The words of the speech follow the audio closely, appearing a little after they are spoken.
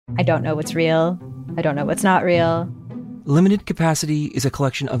I don't know what's real. I don't know what's not real. Limited Capacity is a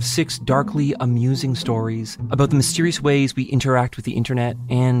collection of 6 darkly amusing stories about the mysterious ways we interact with the internet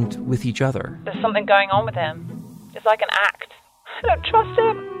and with each other. There's something going on with him. It's like an act. I don't trust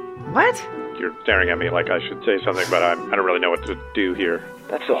him. What? You're staring at me like I should say something, but I don't really know what to do here.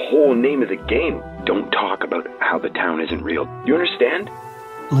 That's the whole name of the game. Don't talk about how the town isn't real. You understand?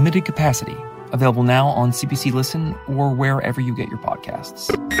 Limited Capacity. Available now on CBC Listen or wherever you get your podcasts.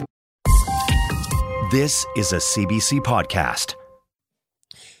 This is a CBC podcast.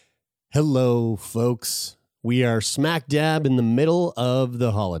 Hello, folks. We are smack dab in the middle of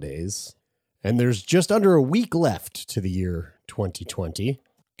the holidays, and there's just under a week left to the year 2020.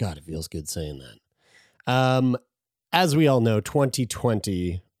 God, it feels good saying that. As we all know,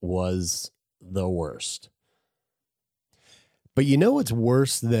 2020 was the worst. But you know what's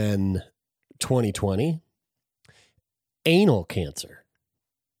worse than 2020? Anal cancer.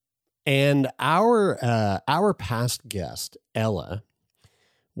 And our past guest, Ella,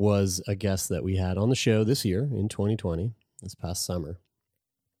 was a guest that we had on the show this year in 2020, this past summer.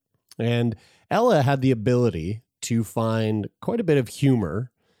 And Ella had the ability to find quite a bit of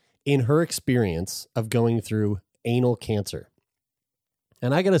humor in her experience of going through anal cancer.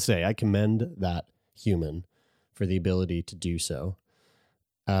 And I got to say, I commend that human for the ability to do so.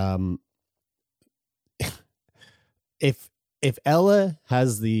 If Ella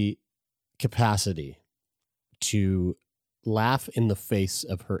has the capacity to laugh in the face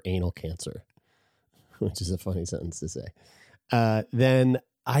of her anal cancer, which is a funny sentence to say, then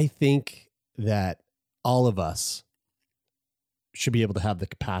I think that all of us should be able to have the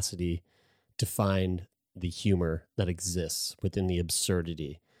capacity to find the humor that exists within the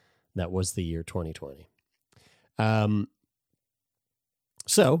absurdity that was the year 2020.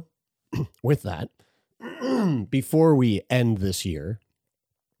 So with that, before we end this year,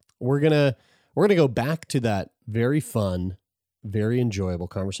 we're gonna go back to that very fun, very enjoyable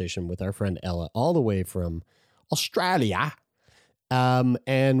conversation with our friend Ella, all the way from Australia.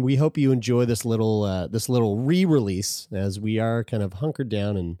 And we hope you enjoy this little re-release as we are kind of hunkered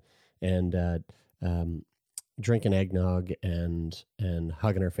down and drinking eggnog and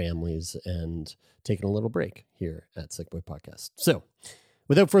hugging our families and taking a little break here at Sick Boy Podcast. So,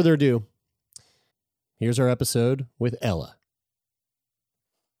 without further ado, here's our episode with Ella.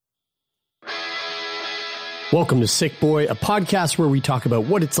 Welcome to Sick Boy, a podcast where we talk about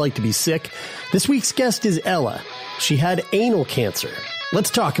what it's like to be sick. This week's guest is Ella. She had anal cancer. Let's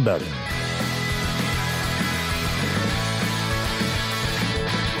talk about it.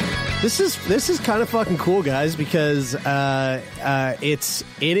 This is kind of fucking cool, guys, because it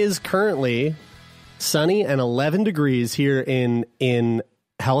is currently sunny and 11 degrees here in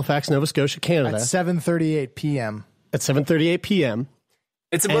Halifax, Nova Scotia, Canada. At 7:38 p.m. At 7:38 p.m.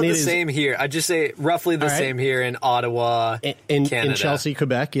 It's about the same here. I'd just say roughly the same here in Ottawa, Canada. In Chelsea,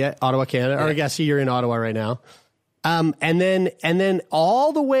 Quebec, yeah, Ottawa, Canada. Yeah. Or I guess you're in Ottawa right now. And then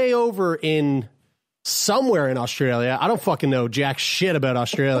all the way over in somewhere in Australia. I don't fucking know jack shit about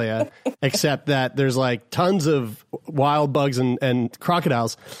Australia, except that there's like tons of wild bugs and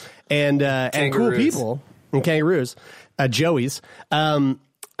crocodiles and cool people and kangaroos, joeys.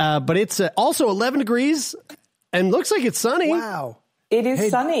 But it's also 11 degrees and looks like it's sunny. Wow. It is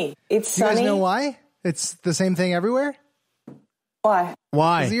sunny. It's sunny. You guys know why? It's the same thing everywhere? Why?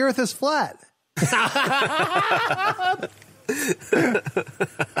 Why? Because the earth is flat.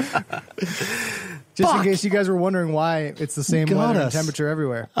 Just in case you guys were wondering why it's the same weather and temperature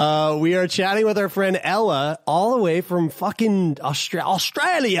everywhere. We are chatting with our friend Ella, all the way from fucking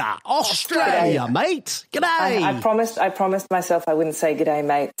Australia, G'day. mate. G'day. I promised myself I wouldn't say g'day,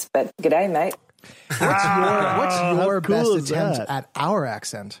 mates, but g'day, mate. What's your cool best attempt at our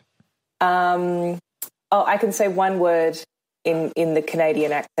accent? I can say one word in the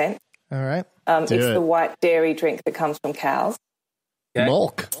Canadian accent. All right. It's the white dairy drink that comes from cows. Okay.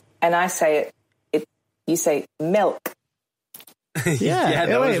 Milk. And I say it you say milk. Yeah,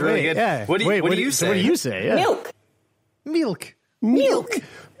 that was really good. Yeah. What do you say? What do you say? Yeah. Milk. Mew.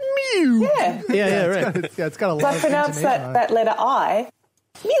 Yeah, right. It's got a lot So I of pronounce that letter I.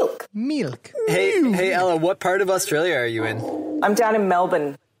 Milk. Hey, Ella, what part of Australia are you in? I'm down in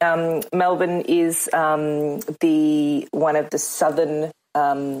Melbourne. Melbourne is one of the southern.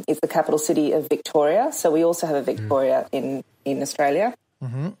 It's the capital city of Victoria. So we also have a Victoria in Australia.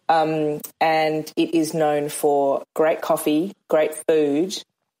 Mm-hmm. And it is known for great coffee, great food,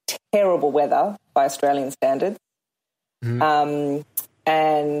 terrible weather by Australian standards, and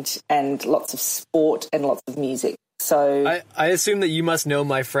lots of sport and lots of music. So I assume that you must know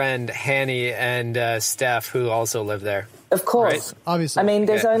my friend Hanny and Steph, who also live there. Of course. Right? Obviously. I mean,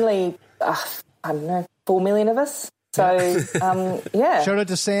 there's only, I don't know, 4 million of us. So, yeah. Shout out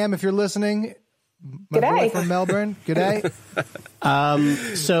to Sam if you're listening. My G'day. boy from Melbourne. G'day.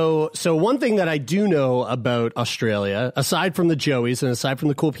 So one thing that I do know about Australia, aside from the Joeys and aside from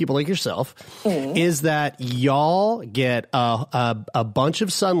the cool people like yourself, is that y'all get a bunch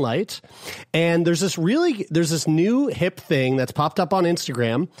of sunlight, and there's this new hip thing that's popped up on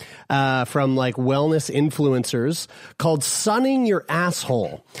Instagram from like wellness influencers called sunning your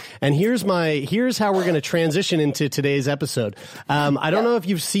asshole. And here's how we're going to transition into today's episode. I don't know if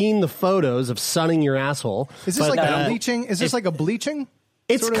you've seen the photos of sunning your asshole. Is this like a bleaching? Is this like a bleaching?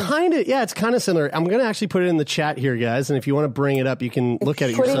 It's kind of similar. I'm going to actually put it in the chat here, guys, and if you want to bring it up, you can look at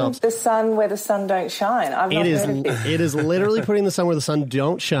it yourselves. Putting the sun where the sun don't shine. I've not heard of this. It is literally putting the sun where the sun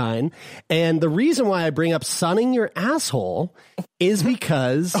don't shine. And the reason why I bring up sunning your asshole is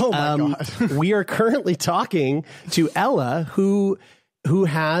because we are currently talking to Ella, who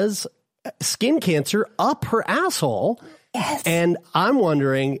has skin cancer up her asshole. Yes. And I'm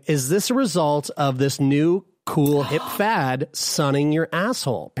wondering, is this a result of this new cool hip fad, sunning your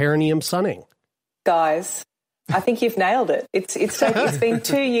asshole, perineum sunning? Guys, I think you've nailed it. It's been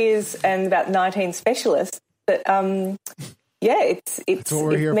 2 years and about 19 specialists. But it's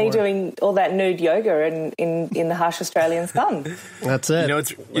me doing all that nude yoga in the harsh Australian sun. That's it.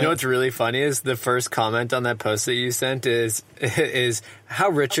 You know what's really funny is the first comment on that post that you sent is how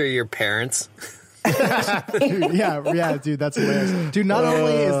rich are your parents? yeah, dude, that's hilarious. Dude, not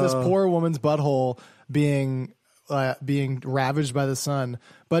only is this poor woman's butthole being ravaged by the sun,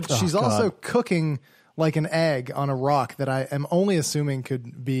 but she's also cooking like an egg on a rock that I am only assuming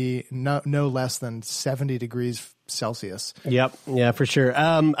could be no less than 70 degrees Celsius. Yep, yeah, for sure.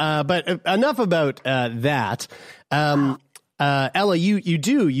 But enough about that. Ella, you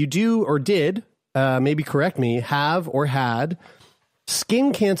do or did, maybe correct me, have or had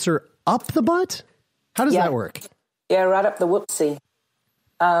skin cancer up the butt? How does that work? Yeah, right up the whoopsie.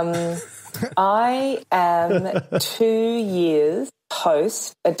 I am 2 years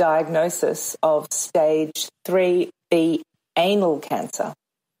post a diagnosis of stage 3B anal cancer.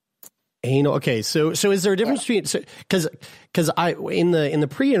 Anal. Okay, so is there a difference between because I in the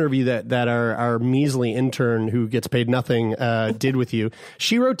pre-interview that our measly intern who gets paid nothing did with you,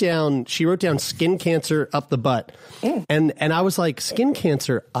 she wrote down skin cancer up the butt, and I was like, skin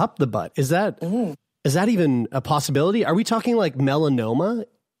cancer up the butt, is that even a possibility? Are we talking like melanoma?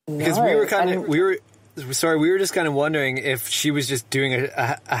 Because we were just kind of wondering if she was just doing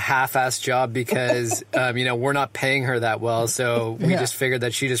a half-ass job because we're not paying her that well, so we just figured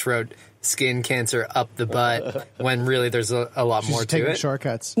that she just wrote skin cancer up the butt when really there's a lot more to it.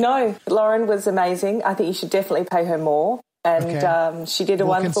 Shortcuts. No, Lauren was amazing. I think you should definitely pay her more, and she did a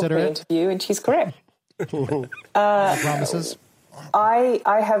wonderful pre-interview, and she's correct. Promises. I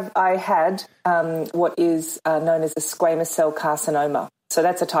had what is known as a squamous cell carcinoma. So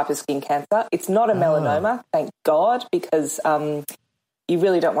that's a type of skin cancer. It's not a melanoma, thank God, because you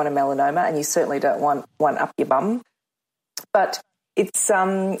really don't want a melanoma, and you certainly don't want one up your bum. But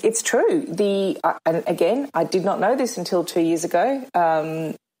it's true. And again, I did not know this until 2 years ago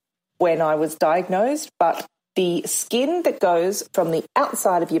when I was diagnosed. But the skin that goes from the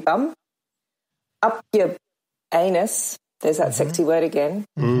outside of your bum up your anus, there's that sexy word again,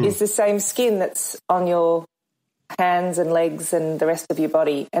 is the same skin that's on your hands and legs and the rest of your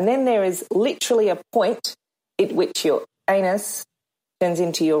body. And then there is literally a point at which your anus turns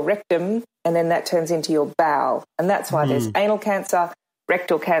into your rectum, and then that turns into your bowel. And that's why there's anal cancer,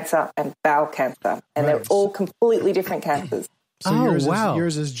 rectal cancer, and bowel cancer. And they're all completely different cancers. So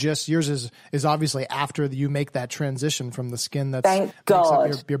yours is obviously after you make that transition from the skin that makes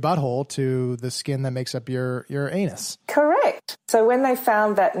up your butthole to the skin that makes up your anus. Correct. So when they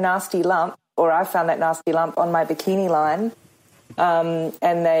found that nasty lump, or I found that nasty lump on my bikini line,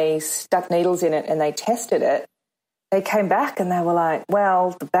 and they stuck needles in it and they tested it, they came back and they were like,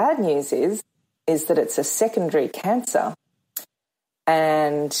 well, the bad news is that it's a secondary cancer.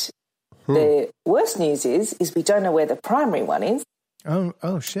 And the worst news is we don't know where the primary one is.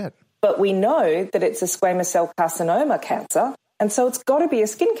 Oh, shit. But we know that it's a squamous cell carcinoma cancer, and so it's got to be a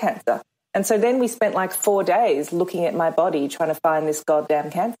skin cancer. And so then we spent like 4 days looking at my body trying to find this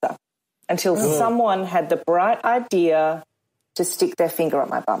goddamn cancer until someone had the bright idea to stick their finger up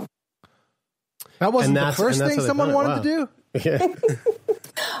my bum. That wasn't the first thing someone wanted to do? Yeah.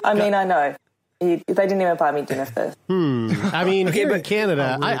 I mean, I know. They didn't even buy me dinner first. I mean, here in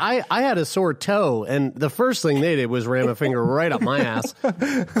Canada, I had a sore toe, and the first thing they did was ram a finger right up my ass.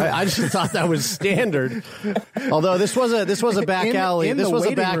 I just thought that was standard. Although this was a back alley. This was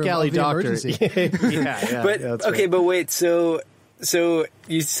a back alley doctor. Yeah. But okay, right. but wait. So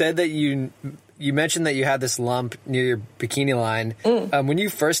you said that you mentioned that you had this lump near your bikini line. When you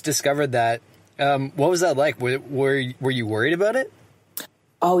first discovered that, what was that like? Were you worried about it?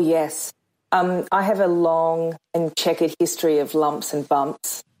 Oh, yes. I have a long and checkered history of lumps and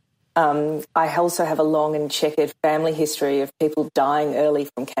bumps. I also have a long and checkered family history of people dying early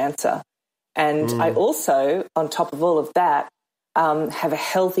from cancer. And I also, on top of all of that, have a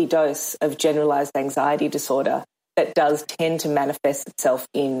healthy dose of generalized anxiety disorder that does tend to manifest itself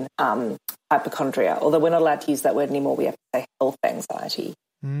in hypochondria. Although we're not allowed to use that word anymore, we have to say health anxiety.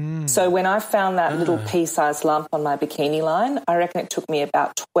 So when I found that little pea-sized lump on my bikini line, I reckon it took me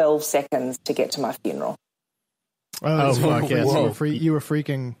about 12 seconds to get to my funeral. Oh fuck yes! You were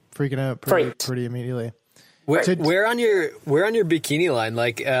freaking out pretty immediately. Where on your bikini line,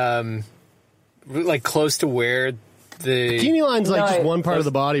 like close to where the bikini line's just one part of the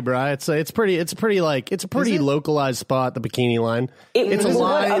body, bro. It's a pretty localized spot. The bikini line. It's a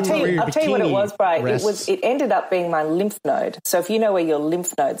line. I'll tell you what it was, Brian. It ended up being my lymph node. So if you know where your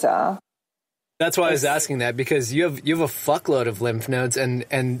lymph nodes are. That's why I was asking that, because you have a fuckload of lymph nodes,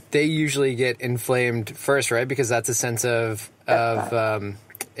 and they usually get inflamed first, right? Because that's a sense of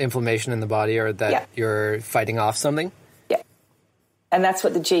inflammation in the body, or that you're fighting off something. Yeah, and that's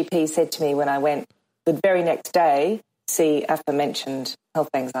what the GP said to me when I went the very next day. See aforementioned health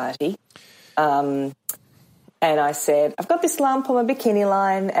anxiety. And I said, I've got this lump on my bikini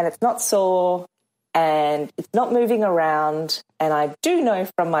line and it's not sore and it's not moving around. And I do know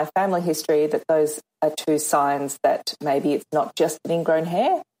from my family history that those are two signs that maybe it's not just an ingrown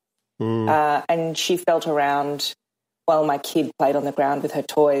hair. And she felt around while my kid played on the ground with her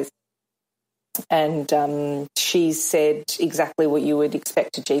toys. And she said exactly what you would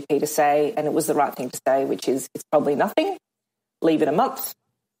expect a GP to say, and it was the right thing to say, which is it's probably nothing, leave it a month,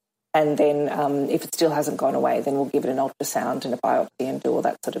 and then if it still hasn't gone away, then we'll give it an ultrasound and a biopsy and do all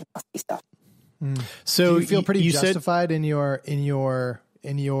that sort of nasty stuff. So do you feel pretty justified in your I'm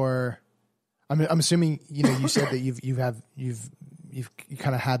assuming, you said that you've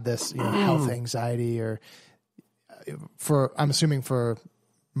kind of had this, health anxiety, or I'm assuming for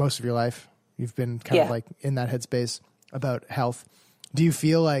most of your life. You've been kind of like in that headspace about health. Do you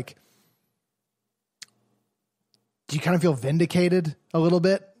feel like, do you kind of feel vindicated a little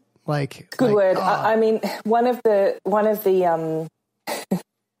bit? Good word. I mean, one of the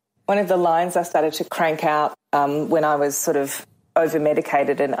lines I started to crank out when I was sort of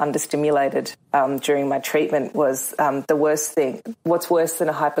over-medicated and understimulated during my treatment was the worst thing. What's worse than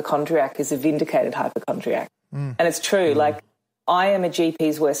a hypochondriac is a vindicated hypochondriac. And it's true. I am a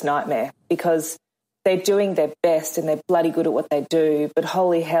GP's worst nightmare because they're doing their best and they're bloody good at what they do. But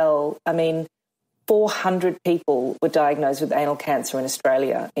holy hell, 400 people were diagnosed with anal cancer in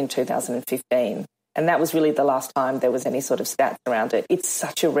Australia in 2015. And that was really the last time there was any sort of stats around it. It's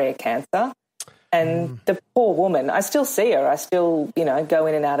such a rare cancer. And the poor woman, I still see her. I still, go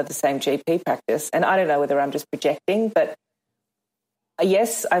in and out of the same GP practice. And I don't know whether I'm just projecting, but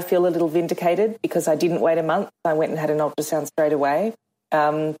yes, I feel a little vindicated because I didn't wait a month. I went and had an ultrasound straight away.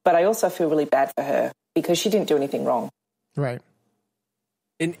 But I also feel really bad for her because she didn't do anything wrong. Right.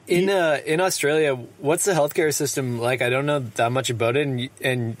 In Australia, what's the healthcare system like? I don't know that much about it.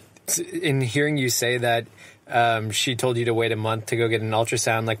 And in hearing you say that she told you to wait a month to go get an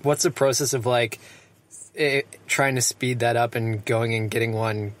ultrasound, what's the process of trying to speed that up and going and getting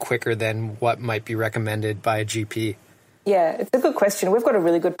one quicker than what might be recommended by a GP? Yeah, it's a good question. We've got a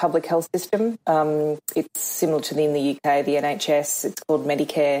really good public health system. It's similar to in the UK, the NHS. It's called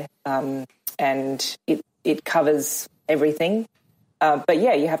Medicare, and it covers everything. But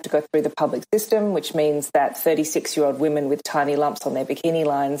yeah, you have to go through the public system, which means that 36-year-old women with tiny lumps on their bikini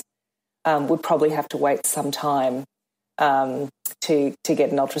lines would probably have to wait some time to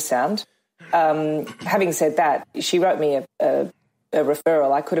get an ultrasound. Having said that, she wrote me a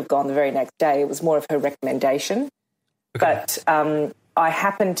referral. I could have gone the very next day. It was more of her recommendation. Okay. But I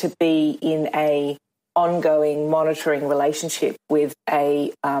happen to be in a ongoing monitoring relationship with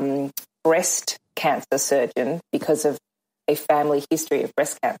a breast cancer surgeon because of a family history of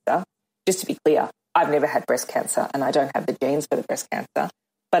breast cancer. Just to be clear, I've never had breast cancer and I don't have the genes for the breast cancer,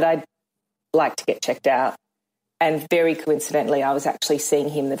 but I'd like to get checked out. And very coincidentally, I was actually seeing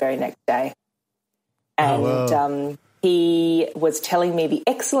him the very next day. And he was telling me the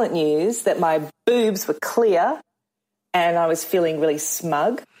excellent news that my boobs were clear. And I was feeling really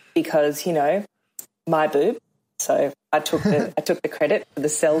smug because, my boob. So I took the credit for the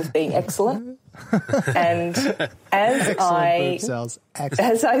cells being excellent. And as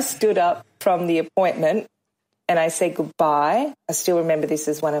I stood up from the appointment and I said goodbye, I still remember this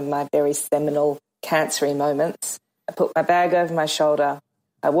as one of my very seminal cancery moments. I put my bag over my shoulder.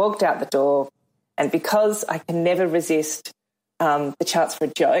 I walked out the door, and because I can never resist the chance for a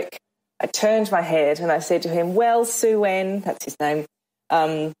joke, I turned my head and I said to him, "Well, Suen," that's his name,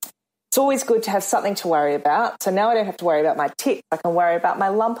 "it's always good to have something to worry about. So now I don't have to worry about my tits. I can worry about my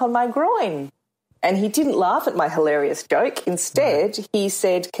lump on my groin." And he didn't laugh at my hilarious joke. Instead, he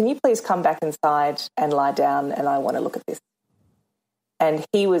said, "Can you please come back inside and lie down, and I want to look at this." And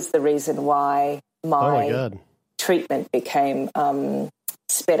he was the reason why my treatment became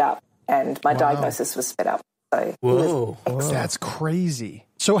sped up and my diagnosis was sped up. So whoa, that's crazy.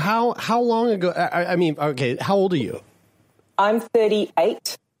 So how long ago? I mean, okay, how old are you? I'm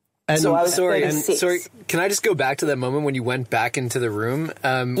 38. And so I was sorry, 36. Can I just go back to that moment when you went back into the room?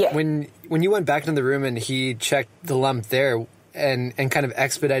 Yeah. When you went back into the room and he checked the lump there and kind of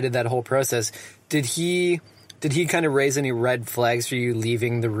expedited that whole process, did he kind of raise any red flags for you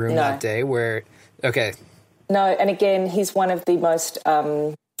leaving the room that day? No, and again, he's one of the most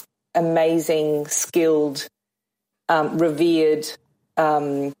amazing, skilled, revered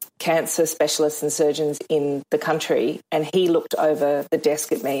cancer specialists and surgeons in the country, and he looked over the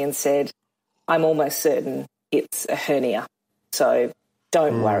desk at me and said, "I'm almost certain it's a hernia, so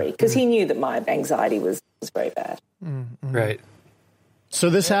don't worry," because he knew that my anxiety was very bad. Right. So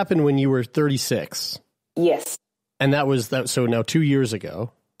this happened when you were 36. Yes. And that was that. So now 2 years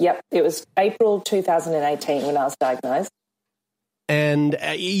ago. Yep. It was April 2018 when I was diagnosed. And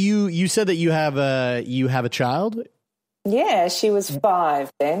you said that you have a child. Yeah, she was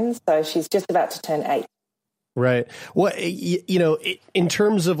 5 then, so she's just about to turn 8. Right. Well, in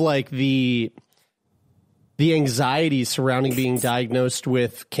terms of like the anxiety surrounding being diagnosed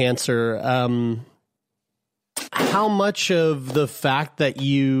with cancer, how much of the fact that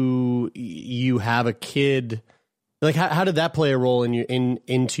you have a kid, like how did that play a role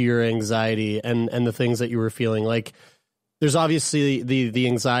into your anxiety and the things that you were feeling? Like, there's obviously the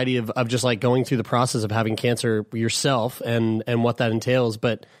anxiety of just like going through the process of having cancer yourself and what that entails.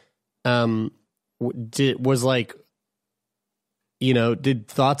 But did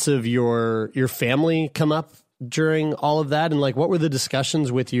thoughts of your family come up during all of that? And like, what were the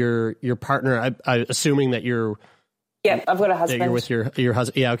discussions with your partner? I assuming that you're. Yeah, I've got a husband. That you're with your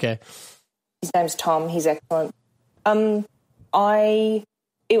husband. Yeah. Okay. His name's Tom. He's excellent. It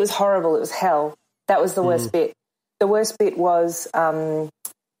was horrible. It was hell. That was the worst bit. The worst bit was,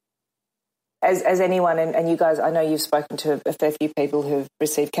 as anyone, and you guys, I know you've spoken to a fair few people who've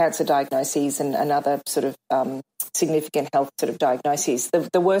received cancer diagnoses and other sort of significant health sort of diagnoses.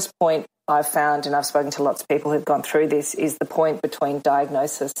 The worst point I've found, and I've spoken to lots of people who've gone through this, is the point between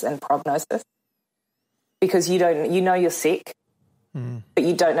diagnosis and prognosis. Because you know you're sick, but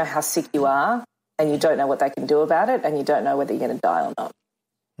you don't know how sick you are, and you don't know what they can do about it, and you don't know whether you're going to die or not.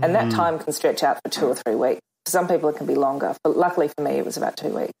 And that time can stretch out for 2 or 3 weeks. For some people, it can be longer. But luckily for me, it was about 2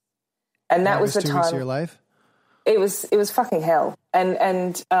 weeks. And that was the 2 time. weeks of your life? It was fucking hell.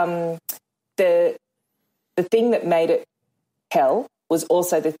 And the thing that made it hell was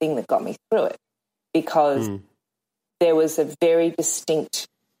also the thing that got me through it, because there was a very distinct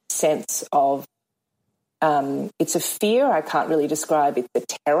sense of it's a fear I can't really describe. It's a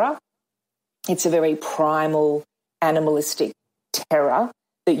terror. It's a very primal, animalistic terror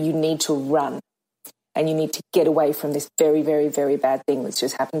that you need to run. And you need to get away from this very, very, very bad thing that's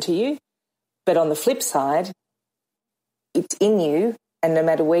just happened to you. But on the flip side, it's in you, and no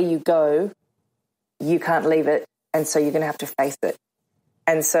matter where you go, you can't leave it, and so you're going to have to face it.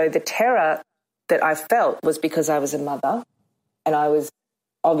 And so the terror that I felt was because I was a mother, and I was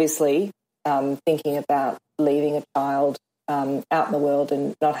obviously thinking about leaving a child out in the world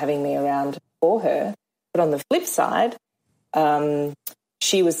and not having me around for her. But on the flip side,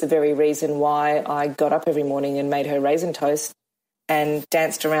 she was the very reason why I got up every morning and made her raisin toast and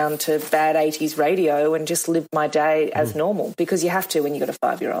danced around to bad 80s radio and just lived my day as normal, because you have to when you've got a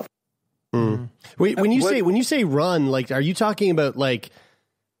 5-year-old. Wait, when you say run, like, are you talking about like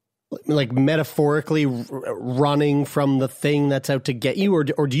metaphorically running from the thing that's out to get you, or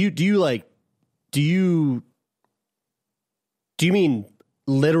do you mean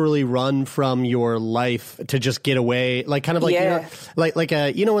literally run from your life to just get away, like kind of like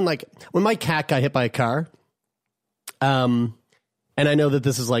when my cat got hit by a car, and I know that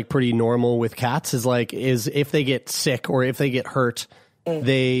this is like pretty normal with cats, is if they get sick or if they get hurt,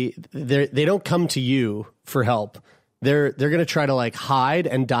 they don't come to you for help. they're going to try to like hide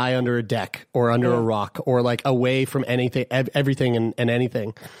and die under a deck or under a rock or like away from anything, everything and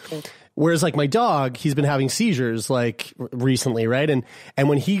anything. Whereas like my dog, he's been having seizures like recently, right? And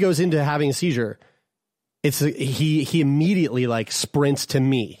when he goes into having a seizure, it's he immediately like sprints to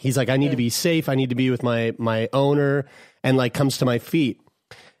me. He's like, I need to be safe. I need to be with my owner, and like comes to my feet.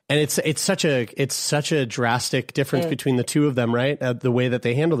 And it's such a drastic difference between the two of them, right? The way that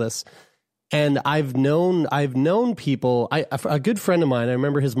they handle this. And I've known people. A good friend of mine, I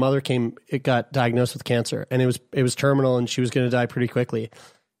remember his mother got diagnosed with cancer, and it was terminal, and she was going to die pretty quickly.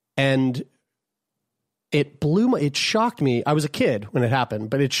 And it shocked me. I was a kid when it happened,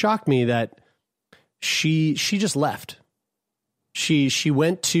 but it shocked me that she just left. She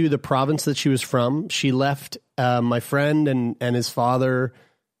went to the province that she was from. She left my friend and his father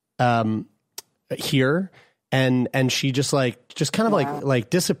here, and she just kind of like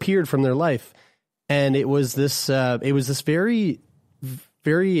disappeared from their life. And it was this very,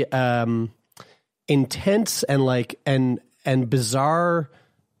 very intense and bizarre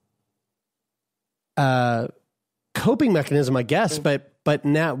coping mechanism, I guess. But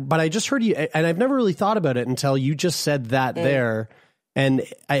I just heard you, and I've never really thought about it until you just said that there, and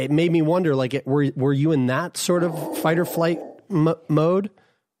it made me wonder, like, were you in that sort of fight or flight mode?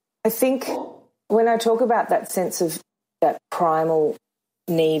 I think when I talk about that sense of that primal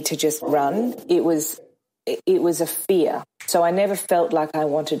need to just run, it was a fear. So I never felt like I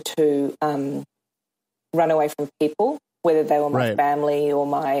wanted to run away from people, whether they were my family or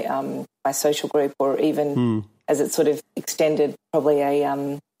my social group, or even as it sort of extended, probably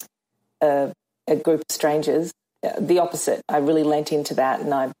a group of strangers. The opposite. I really lent into that,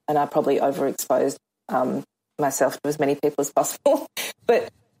 and I probably overexposed myself to as many people as possible.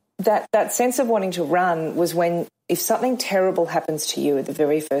 But that sense of wanting to run was when, if something terrible happens to you at the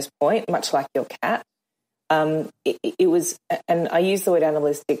very first point, much like your cat, it was, and I use the word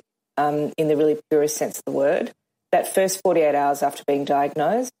animalistic in the really purest sense of the word. That first 48 hours after being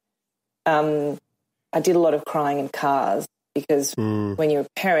diagnosed, I did a lot of crying in cars, because when you're a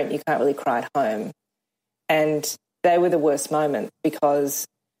parent, you can't really cry at home. And they were the worst moments, because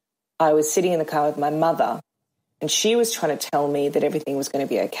I was sitting in the car with my mother, and she was trying to tell me that everything was going to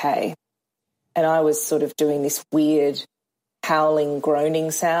be okay. And I was sort of doing this weird howling,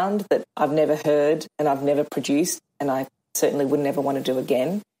 groaning sound that I've never heard and I've never produced, and I certainly would never want to do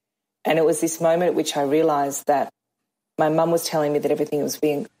again. And it was this moment at which I realised that my mum was telling me that everything was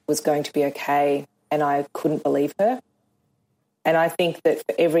going to be okay, and I couldn't believe her. And I think that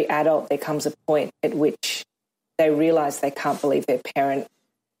for every adult, there comes a point at which they realise they can't believe their parent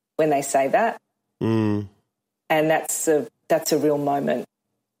when they say that. And that's a real moment.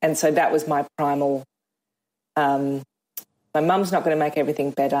 And so that was my primal, my mum's not going to make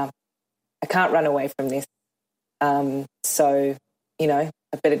everything better. I can't run away from this. So, I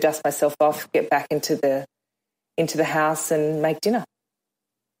better dust myself off, get back into the house and make dinner.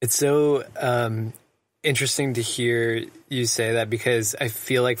 It's so interesting to hear you say that, because I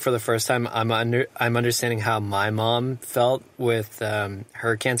feel like for the first time I'm understanding how my mom felt with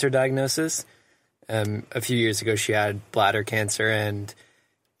her cancer diagnosis. A few years ago, she had bladder cancer, and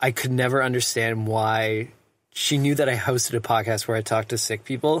I could never understand why she knew that I hosted a podcast where I talked to sick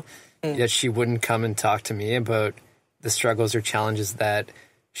people, yet she wouldn't come and talk to me about the struggles or challenges that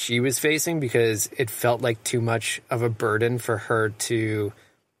she was facing, because it felt like too much of a burden for her to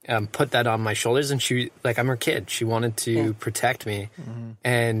put that on my shoulders. And she, like, I'm her kid. She wanted to protect me.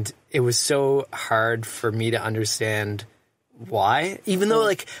 And it was so hard for me to understand why, even though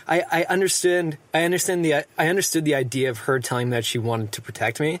like I understood the idea of her telling me that she wanted to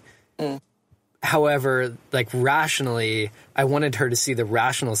protect me. However, like rationally, I wanted her to see the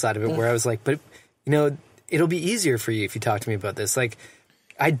rational side of it, where I was like, but it'll be easier for you if you talk to me about this. Like,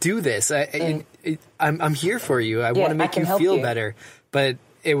 I do this. I'm here for you. I want to make you feel better. But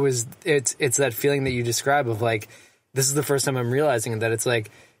it's that feeling that you describe of like, this is the first time I'm realizing that it's like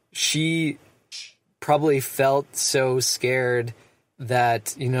she probably felt so scared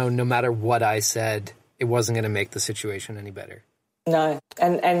that, no matter what I said, it wasn't going to make the situation any better. No.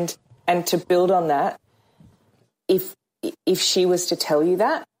 And to build on that, if she was to tell you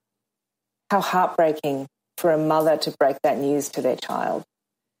that, how heartbreaking for a mother to break that news to their child.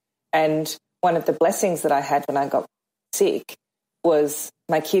 And one of the blessings that I had when I got sick was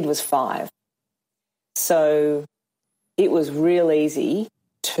my kid was 5. So it was real easy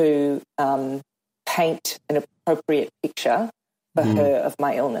to paint an appropriate picture for her of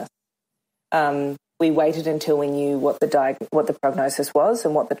my illness. We waited until we knew what the prognosis was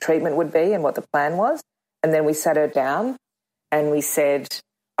and what the treatment would be and what the plan was. And then we sat her down and we said,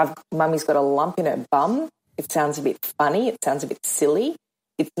 Mummy's got a lump in her bum. It sounds a bit funny. It sounds a bit silly.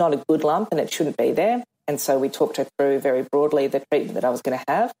 It's not a good lump and it shouldn't be there. And so we talked her through very broadly the treatment that I was going to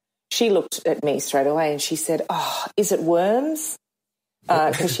have. She looked at me straight away and she said, "Oh, is it worms?"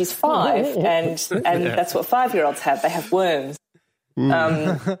 Because she's 5 and that's what 5-year-olds have. They have worms.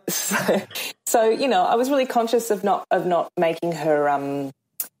 So, you know, I was really conscious of not making her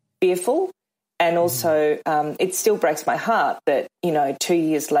fearful. And also it still breaks my heart that, you know, 2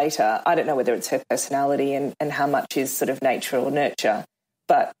 years later, I don't know whether it's her personality and how much is sort of nature or nurture,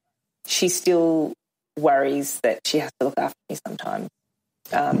 but she still worries that she has to look after me sometimes.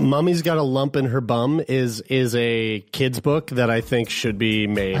 Mummy's Got a Lump in Her Bum is a kid's book that I think should be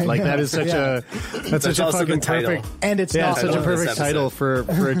made. Like that is such a such a fucking perfect, and it's not such a perfect title for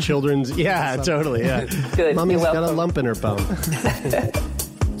a children's. Yeah, totally. Yeah, good. Mummy's Got a Lump in Her Bum.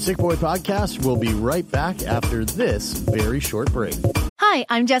 Sick Boy Podcast will be right back after this very short break. Hi,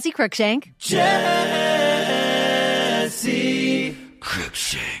 I'm Jessie Cruikshank. Jessie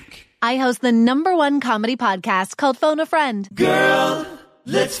Cruikshank. I host the #1 comedy podcast called Phone a Friend. Girl,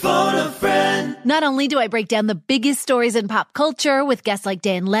 let's phone a friend. Not only do I break down the biggest stories in pop culture with guests like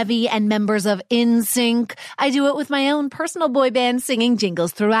Dan Levy and members of NSYNC, I do it with my own personal boy band singing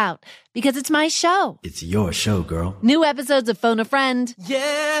jingles throughout. Because it's my show. It's your show, girl. New episodes of Phone a Friend.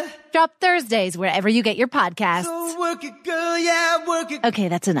 Yeah. Drop Thursdays wherever you get your podcasts. So work it, girl. Yeah, work it. Okay,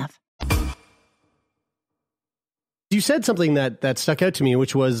 that's enough. You said something that stuck out to me,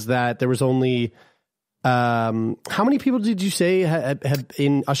 which was that there was only how many people did you say have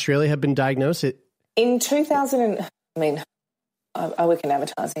in Australia have been diagnosed? In 2000, I work in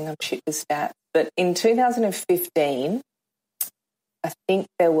advertising. I'm shit with stats, but in 2015, I think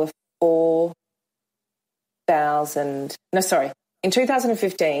there were 4,000. No, sorry. In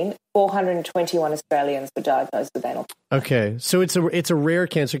 2015, 421 Australians were diagnosed with anal cancer. Okay, so it's a rare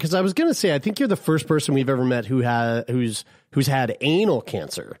cancer, because I was going to say I think you're the first person we've ever met who's had anal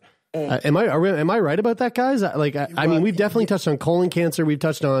cancer. Am I right about that, guys? I mean, we've definitely touched on colon cancer, we've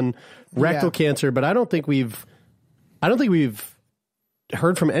touched on rectal cancer, but I don't think we've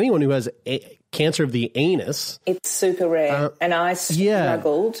heard from anyone who has cancer of the anus. It's super rare, and I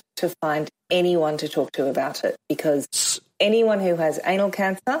struggled to find anyone to talk to about it, because anyone who has anal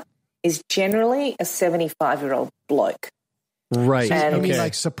cancer is generally a 75-year-old bloke. Right. And you mean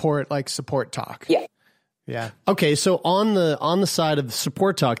like support talk. Yeah. Yeah. Okay, so on the side of the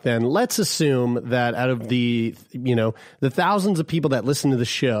support talk, then let's assume that out of the thousands of people that listen to the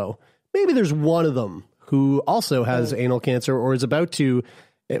show, maybe there's one of them who also has anal cancer or is about to,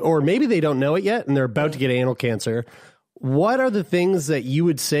 or maybe they don't know it yet and they're about to get anal cancer. What are the things that you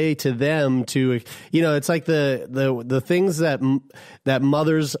would say to them to, it's like the things that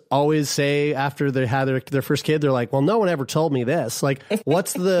mothers always say after they had their first kid. They're like, well, no one ever told me this. Like,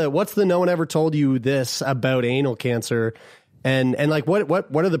 what's the no one ever told you this about anal cancer? And like,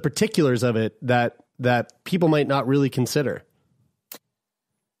 what are the particulars of it that people might not really consider?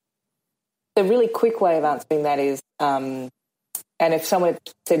 The really quick way of answering that is, and if someone had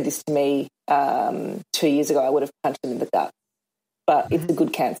said this to me 2 years ago, I would have punched them in the gut. But it's a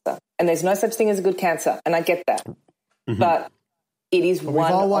good cancer. And there's no such thing as a good cancer. And I get that. Mm-hmm. But it is one of...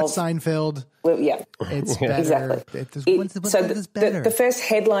 We've all watched Seinfeld. Well, yeah. It's better. Exactly. Better? The first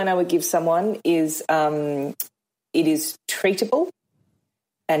headline I would give someone is it is treatable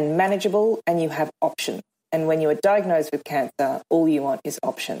and manageable and you have options. And when you are diagnosed with cancer, all you want is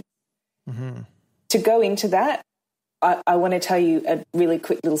options. Mm-hmm. To go into that, I want to tell you a really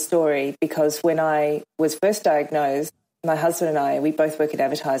quick little story, because when I was first diagnosed, my husband and I, we both work in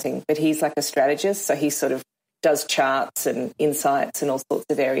advertising, but he's like a strategist, so he sort of does charts and insights and all sorts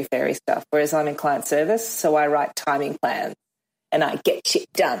of airy-fairy stuff, whereas I'm in client service, so I write timing plans and I get shit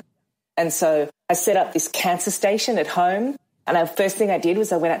done. And so I set up this cancer station at home, and the first thing I did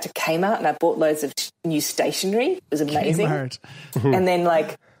was I went out to Kmart and I bought loads of new stationery. It was amazing. Kmart. And then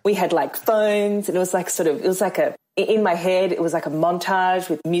we had phones, and it was in my head, it was like a montage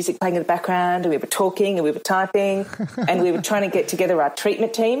with music playing in the background, and we were talking and we were typing and we were trying to get together our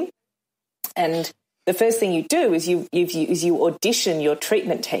treatment team. And the first thing you do is you audition your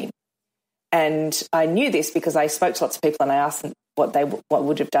treatment team. And I knew this because I spoke to lots of people and I asked them what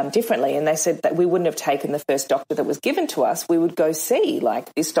would have done differently. And they said that we wouldn't have taken the first doctor that was given to us. We would go see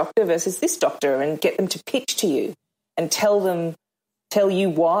this doctor versus this doctor and get them to pitch to you and tell you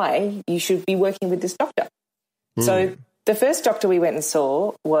why you should be working with this doctor. So the first doctor we went and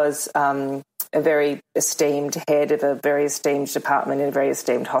saw was a very esteemed head of a very esteemed department in a very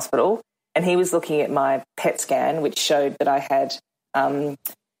esteemed hospital, and he was looking at my PET scan, which showed that I had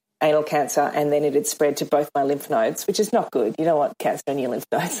anal cancer, and then it had spread to both my lymph nodes, which is not good. You don't want cancer in your lymph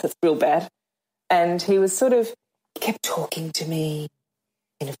nodes. That's real bad. And he was he kept talking to me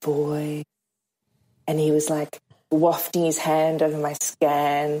in a voice, and he was like wafting his hand over my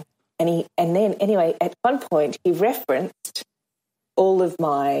scan. And then anyway, at one point he referenced all of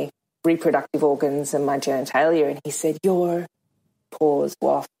my reproductive organs and my genitalia, and he said, "Your pause,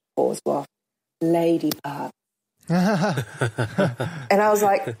 waft, lady part." And I was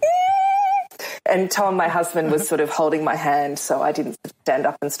like, and Tom, my husband, was sort of holding my hand so I didn't stand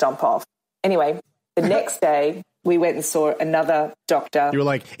up and stomp off. Anyway, the next day we went and saw another doctor. You were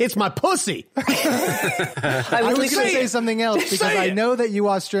like, "It's my pussy." I was going to say something else because I know that you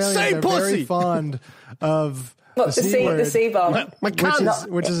Australians are very fond of the C bomb,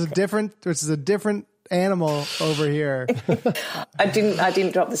 which is a different animal over here. I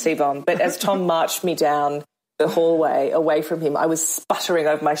didn't drop the C bomb, but as Tom marched me down the hallway away from him, I was sputtering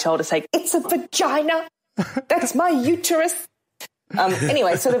over my shoulder saying, "It's a vagina. That's my uterus."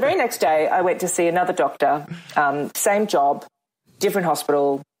 Anyway, so the very next day I went to see another doctor, same job, different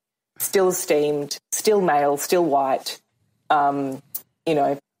hospital, still esteemed, still male, still white.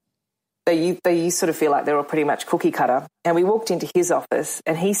 They sort of feel like they're all pretty much cookie cutter. And we walked into his office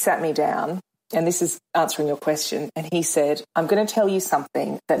and he sat me down, and this is answering your question, and he said, "I'm going to tell you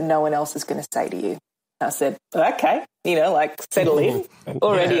something that no one else is going to say to you." I said, "Okay," settle in.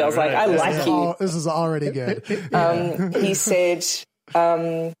 Already, yeah, I was like, "I like you." This is already good. He said,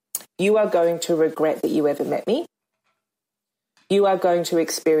 "You are going to regret that you ever met me. You are going to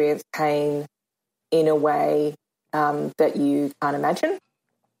experience pain in a way that you can't imagine.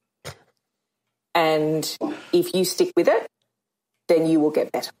 And if you stick with it, then you will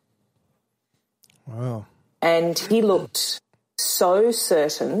get better." Wow. And he looked so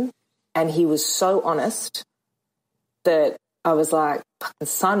certain, and he was so honest that I was like, "Fucking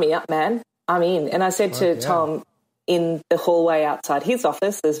sign me up, man. I'm in." And I said to Tom in the hallway outside his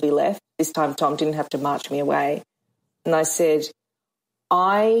office as we left, this time Tom didn't have to march me away, and I said,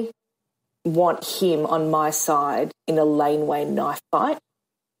 "I want him on my side in a laneway knife fight,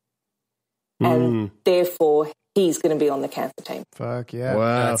 and therefore he's going to be on the cancer team." Fuck yeah.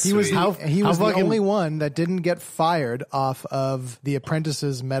 Wow. He was the only one that didn't get fired off of The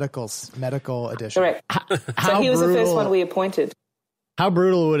Apprentice's medical edition. Correct. So he was the first one we appointed. How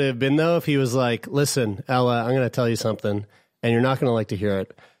brutal would it have been, though, if he was like, "Listen, Ella, I'm going to tell you something, and you're not going to like to hear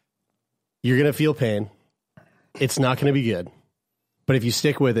it. You're going to feel pain. It's not going to be good. But if you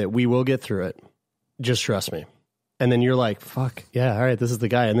stick with it, we will get through it. Just trust me." And then you're like, "Fuck, yeah, all right, this is the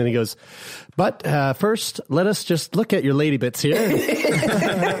guy." And then he goes, "But first, let us just look at your lady bits here." Like,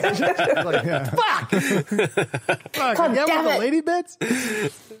 fuck! God damn it. The lady bits?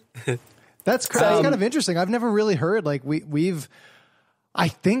 That's crazy. It's kind of interesting. I've never really heard, like, we've,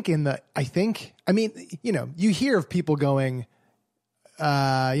 you hear of people going,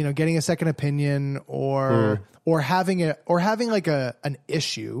 getting a second opinion or having an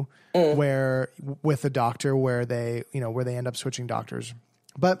issue where with a doctor where they end up switching doctors.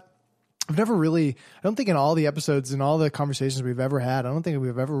 But I've never really, I don't think in all the episodes and all the conversations we've ever had, I don't think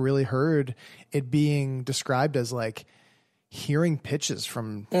we've ever really heard it being described as like hearing pitches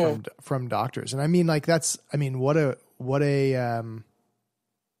from doctors. And I mean, like, what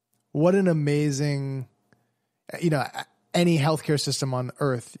an amazing, any healthcare system on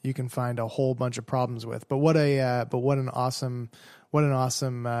earth you can find a whole bunch of problems with, but what an awesome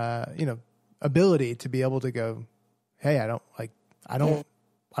ability to be able to go, "Hey, I don't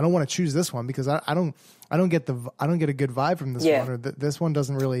want to choose this one because I don't get a good vibe from this one, or this one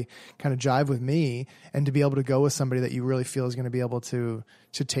doesn't really kind of jive with me," and to be able to go with somebody that you really feel is going to be able to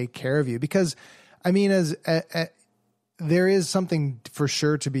take care of you. Because I mean, there is something for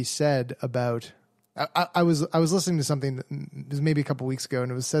sure to be said about, I was listening to something that was maybe a couple weeks ago,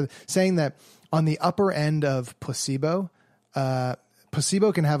 and it was saying that on the upper end of placebo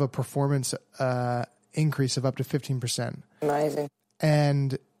can have a performance increase of up to 15%. Amazing.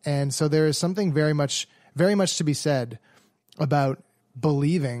 And so there is something very much to be said about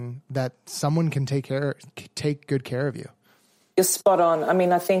believing that someone can take good care of you. You're spot on. I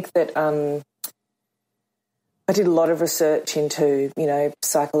mean, I think that I did a lot of research into,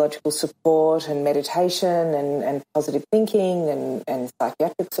 psychological support and meditation and positive thinking and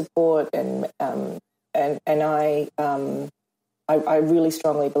psychiatric support and I really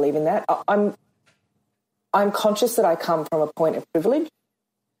strongly believe in that. I'm conscious that I come from a point of privilege.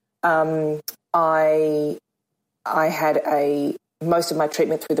 I had most of my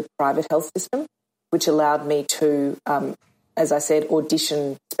treatment through the private health system, which allowed me to, as I said,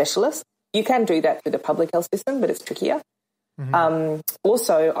 audition specialists. You can do that through the public health system, but it's trickier. Mm-hmm.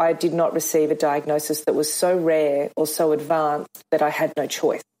 Also, I did not receive a diagnosis that was so rare or so advanced that I had no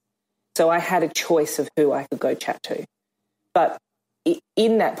choice. So I had a choice of who I could go chat to. But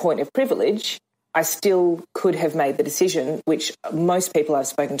in that point of privilege, I still could have made the decision, which most people I've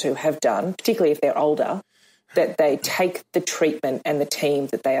spoken to have done, particularly if they're older, that they take the treatment and the team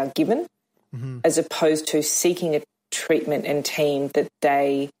that they are given, as opposed to seeking a treatment and team that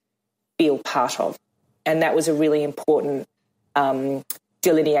they feel part of. And that was a really important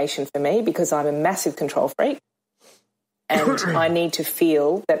delineation for me, because I'm a massive control freak and I need to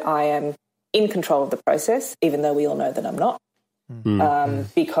feel that I am in control of the process, even though we all know that I'm not,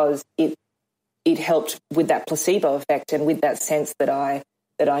 because it helped with that placebo effect and with that sense that I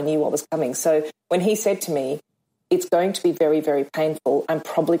knew what was coming. So when he said to me, it's going to be very, very painful, I'm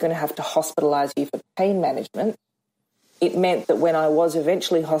probably going to have to hospitalise you for pain management, it meant that when I was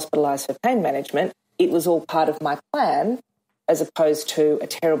eventually hospitalised for pain management, it was all part of my plan, as opposed to a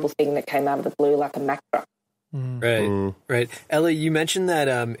terrible thing that came out of the blue like a Mack truck. Right. Ellie, you mentioned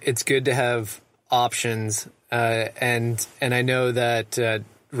that it's good to have options, and I know that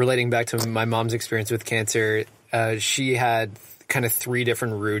relating back to my mom's experience with cancer, she had kind of 3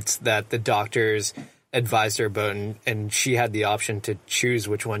 different routes that the doctors advised her about, and she had the option to choose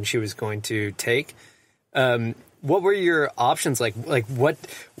which one she was going to take. What were your options? Like what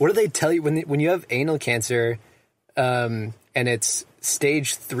do they tell you when you have anal cancer, and it's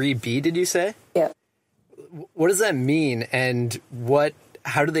stage 3B, did you say? Yeah. What does that mean, and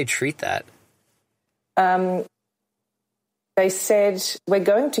how do they treat that? They said, we're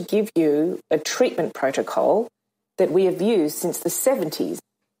going to give you a treatment protocol that we have used since the 70s,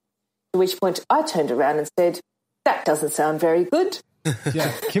 to which point I turned around and said, that doesn't sound very good.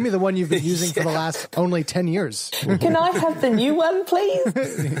 Yeah, give me the one you've been using for the last only 10 years. Can I have the new one, please?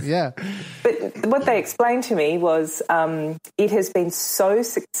 Yeah. But what they explained to me was it has been so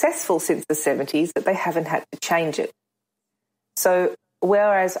successful since the 70s that they haven't had to change it. So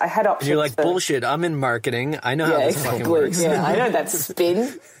whereas I had options. You're like, bullshit, I'm in marketing. I know how this fucking works. Yeah, I know that's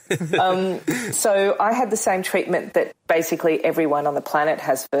spin. So I had the same treatment that basically everyone on the planet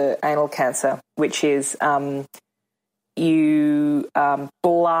has for anal cancer, which is you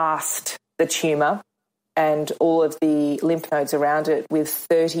blast the tumour and all of the lymph nodes around it with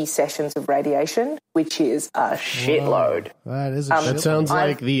 30 sessions of radiation, which is a shitload. That is a shitload. That sounds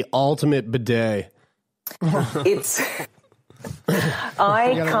like the ultimate bidet. It's...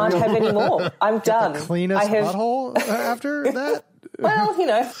 I can't have any more. I'm done. Cleanest butthole after that? Well,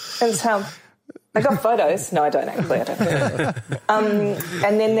 depends how... I got photos. No, I don't actually. I don't.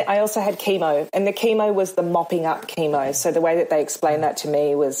 And then I also had chemo, and the chemo was the mopping up chemo. So the way that they explained that to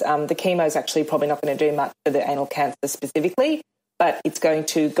me was the chemo is actually probably not going to do much for the anal cancer specifically, but it's going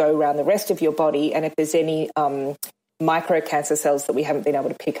to go around the rest of your body, and if there's any micro cancer cells that we haven't been able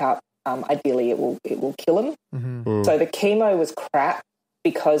to pick up, ideally it will kill them. Mm-hmm. So the chemo was crap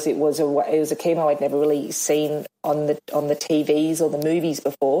because it was a chemo I'd never really seen on the TVs or the movies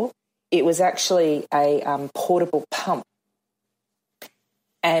before. It was actually a portable pump.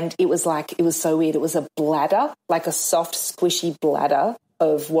 And it was so weird. It was a bladder, like a soft, squishy bladder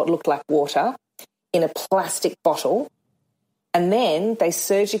of what looked like water in a plastic bottle. And then they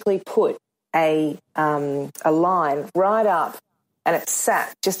surgically put a line right up, and it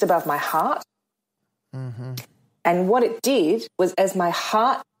sat just above my heart. Mm-hmm. And what it did was, as my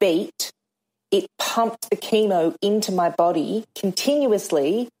heart beat, it pumped the chemo into my body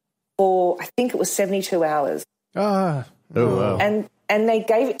continuously for, I think it was 72 hours. Oh, wow. And they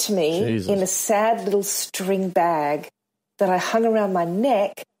gave it to me in a sad little string bag that I hung around my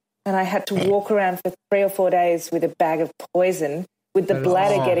neck, and I had to walk around for 3 or 4 days with a bag of poison, with the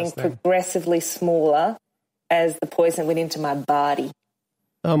bladder getting progressively smaller as the poison went into my body.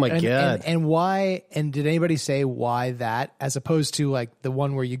 Oh, my God. And why, and did anybody say why that, as opposed to like the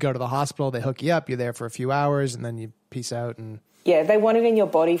one where you go to the hospital, they hook you up, you're there for a few hours, and then you peace out? And yeah, they want it in your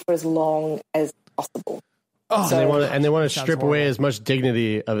body for as long as possible. Oh, so, they want to strip away as much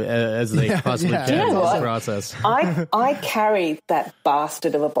dignity as they possibly can in this process. I carried that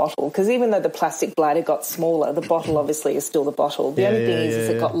bastard of a bottle, because even though the plastic bladder got smaller, the bottle obviously is still the bottle. The only thing is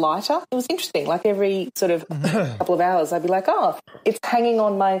it got lighter. It was interesting. Like every sort of couple of hours, I'd be like, oh, it's hanging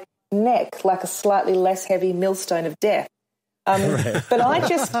on my neck like a slightly less heavy millstone of death. But I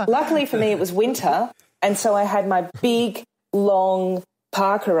just, luckily for me, it was winter, and so I had my big, long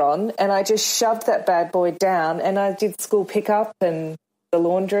parka on, and I just shoved that bad boy down, and I did school pickup and the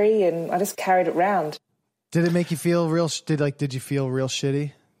laundry, and I just carried it round. Did it make you feel real? Did you feel real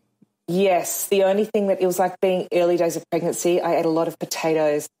shitty? Yes. The only thing that it was like being early days of pregnancy, I ate a lot of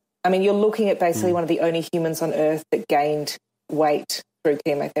potatoes. I mean, you're looking at basically one of the only humans on earth that gained weight through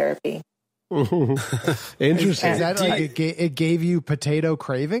chemotherapy. Interesting. Is that like it gave you potato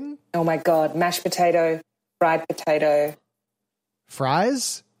craving? Oh my God. Mashed potato, fried potato.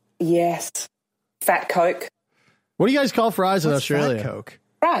 Fries? Yes. Fat Coke. What do you guys call fries in Australia? Fat Coke?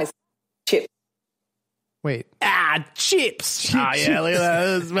 Fries. Chips. Wait. Chips. Ah, yeah, look at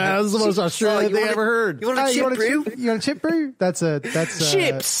that. That's the most Australian thing I ever heard. You want a chip brew? You want a chip brew? That's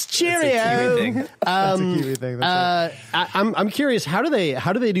Chips. Cheerio. That's a Kiwi thing. That's I'm curious. How do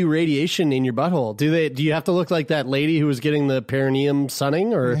they do radiation in your butthole? Do you have to look like that lady who was getting the perineum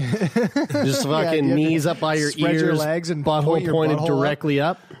sunning, or just fucking knees up by your spread ears, your legs and butthole pointed directly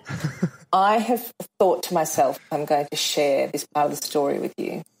up? I have thought to myself, I'm going to share this part of the story with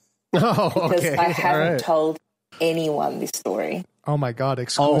you. Oh, because okay. I haven't told anyone this story. Oh my God,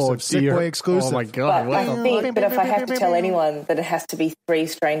 exclusive. Sick Boy exclusive. Oh my God. But I think that if I have to tell anyone, that it has to be 3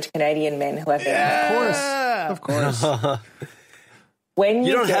 strange Canadian men who have Of course. When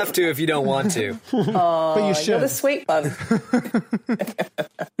you don't have to if you don't want to. But you should. You're the sweet one.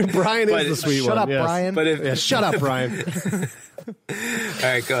 Brian is the sweet one. Shut up, yes. Brian. But shut up, Brian. All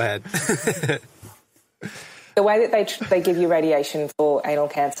right, go ahead. The way that they give you radiation for anal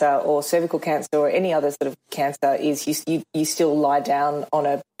cancer or cervical cancer or any other sort of cancer is you still lie down on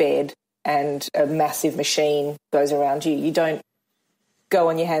a bed and a massive machine goes around you. You don't go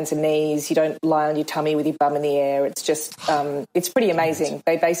on your hands and knees. You don't lie on your tummy with your bum in the air. It's just it's pretty amazing.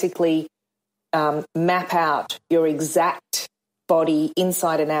 They basically map out your exact body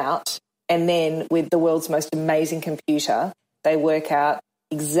inside and out, and then with the world's most amazing computer, they work out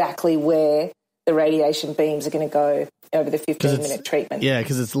exactly where the radiation beams are going to go over the 15-minute treatment. Yeah,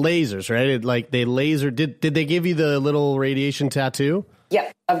 because it's lasers, right? They laser. Did they give you the little radiation tattoo?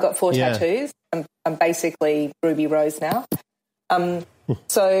 Yep, I've got 4 tattoos. I'm basically Ruby Rose now.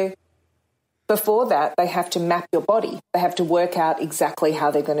 So before that, they have to map your body. They have to work out exactly how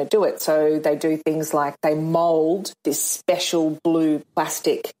they're going to do it. So they do things like they mold this special blue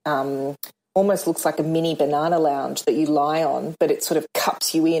plastic, almost looks like a mini banana lounge that you lie on, but it sort of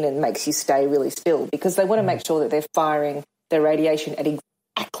cups you in and makes you stay really still because they want to make sure that they're firing their radiation at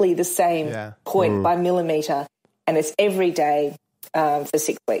exactly the same point by millimetre, and it's every day for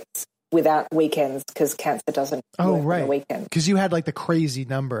 6 weeks without weekends because cancer doesn't work on the weekend. Because you had like the crazy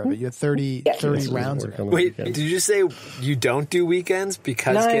number of it. You had 30 rounds of it. Wait, did you just say you don't do weekends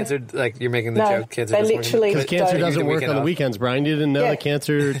because cancer, like you're making the joke, cancer they doesn't literally work? Because cancer doesn't work on the weekends, Brian. You didn't know that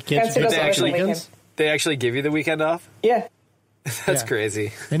cancer doesn't does work actually on the weekends. They actually give you the weekend off? Yeah. That's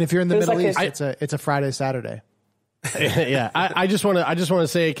crazy. And if you're in the Middle like East, it's a Friday, Saturday. Yeah, I just want to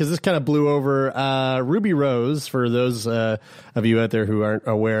say, because this kind of blew over, Ruby Rose, for those of you out there who aren't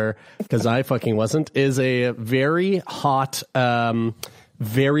aware, because I fucking wasn't, is a very hot,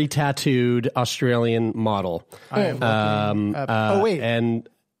 very tattooed Australian model. I am wait. And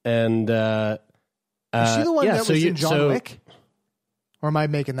is she the one that was in John Wick? Or am I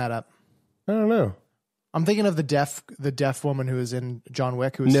making that up? I don't know. I'm thinking of the deaf woman who was in John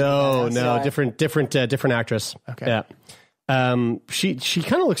Wick. Who was different actress. Okay. Yeah. She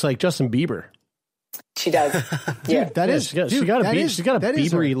kind of looks like Justin Bieber. She does. Yeah. Dude, she's got a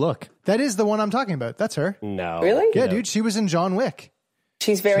Bieber-y look. That is the one I'm talking about. That's her. No. Really? Yeah, dude. She was in John Wick.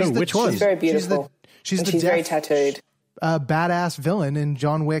 She's very. which one? She's very beautiful. She's very tattooed. Badass villain in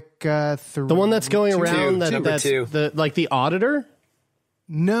John Wick 3. The one that's going around that's two. the auditor.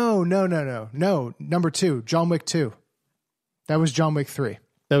 No. Number 2, John Wick 2. That was John Wick 3.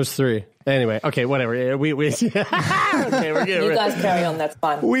 That was 3. Anyway, okay, whatever. We okay, we're good. You guys carry on. That's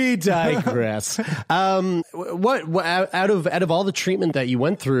fine. We digress. What out of all the treatment that you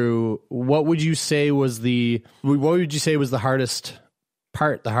went through, what would you say was the hardest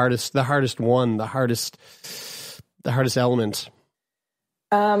part, the hardest one, the hardest element?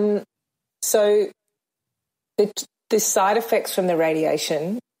 So the side effects from the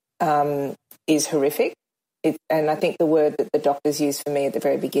radiation is horrific. And I think the word that the doctors used for me at the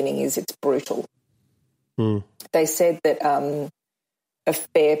very beginning is it's brutal. They said that a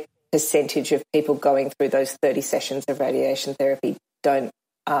fair percentage of people going through those 30 sessions of radiation therapy can't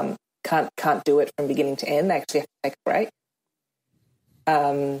do it from beginning to end. They actually have to take a break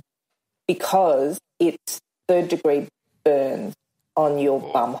because it's 3rd-degree burns on your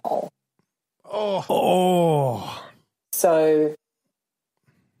bum hole. Oh. So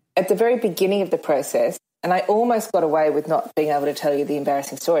at the very beginning of the process, and I almost got away with not being able to tell you the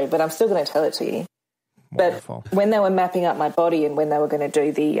embarrassing story, but I'm still going to tell it to you. Wonderful. But when they were mapping out my body and when they were going to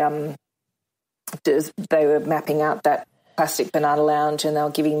do they were mapping out that plastic banana lounge and they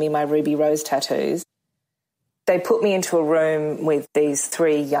were giving me my Ruby Rose tattoos, they put me into a room with these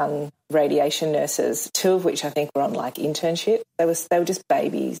 3 young radiation nurses, 2 of which I think were on like internship. They were just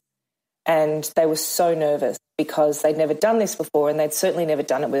babies. And they were so nervous because they'd never done this before, and they'd certainly never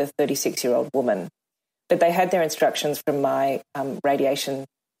done it with a 36-year-old woman. But they had their instructions from my radiation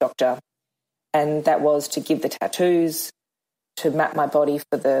doctor, and that was to give the tattoos, to map my body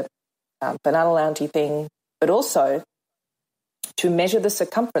for the banana loungy thing, but also to measure the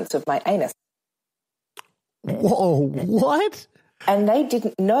circumference of my anus. Whoa, what? And they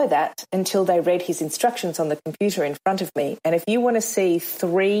didn't know that until they read his instructions on the computer in front of me. And if you want to see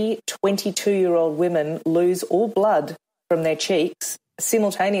 3 22-year-old women lose all blood from their cheeks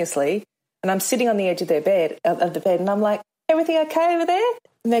simultaneously, and I'm sitting on the edge of the bed, and I'm like, everything okay over there?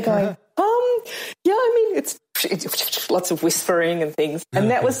 And they're going, yeah, I mean, it's lots of whispering and things.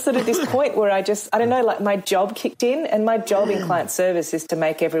 And that was sort of this point where I don't know, like my job kicked in, and my job in client service is to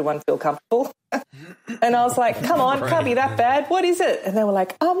make everyone feel comfortable. And I was like, come on, can't be that bad. What is it? And they were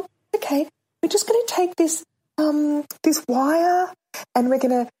like, okay, we're just going to take this wire and we're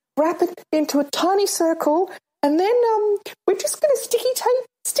going to wrap it into a tiny circle, and then we're just going to sticky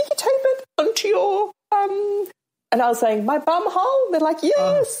tape it onto your and I was saying, my bum hole? They're like,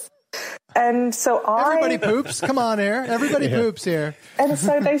 yes. And so everybody poops. Come on, here. Everybody poops here. And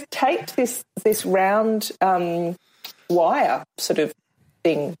so they taped this round wire sort of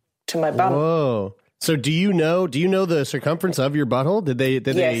thing to my bum. Whoa. So do you know the circumference of your butthole? Did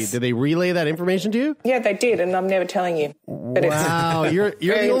they relay that information to you? Yeah, they did, and I'm never telling you. But wow, you're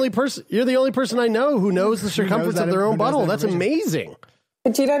the only person I know who knows the circumference of their own butthole. That's amazing.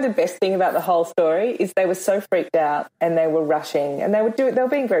 But do you know the best thing about the whole story is they were so freaked out and they were rushing and they were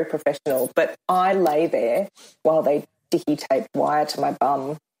being very professional. But I lay there while they sticky taped wire to my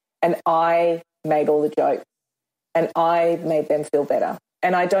bum, and I made all the jokes and I made them feel better.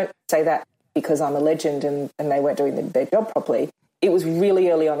 And I don't say that because I'm a legend and they weren't doing their job properly. It was really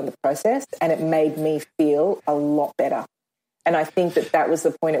early on in the process, and it made me feel a lot better. And I think that was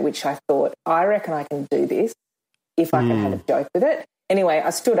the point at which I thought, I reckon I can do this if I can have a joke with it. Anyway, I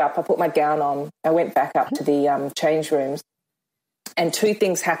stood up, I put my gown on, I went back up to the change rooms, and 2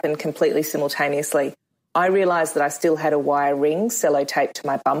 things happened completely simultaneously. I realised that I still had a wire ring sellotaped to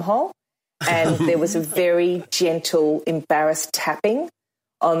my bumhole, and there was a very gentle, embarrassed tapping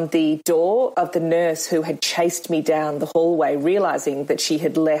on the door of the nurse who had chased me down the hallway, realising that she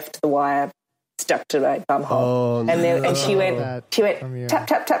had left the wire stuck to my bumhole. And she went, tap,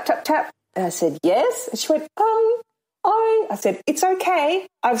 tap, tap, tap, tap. And I said, yes. And she went, I said, it's okay.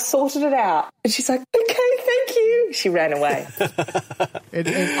 I've sorted it out. And she's like, okay, thank you. She ran away.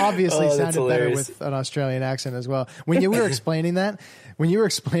 It obviously sounded better with an Australian accent as well. When you were explaining that, when you were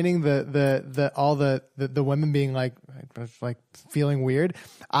explaining all the women being like feeling weird,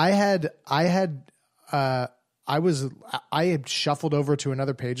 I had shuffled over to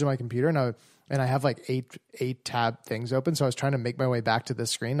another page on my computer, and I have like eight tab things open. So I was trying to make my way back to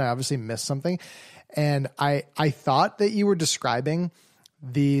this screen. I obviously missed something. And I thought that you were describing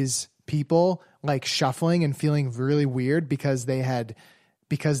these people like shuffling and feeling really weird because they had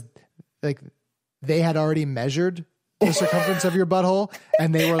already measured the circumference of your butthole,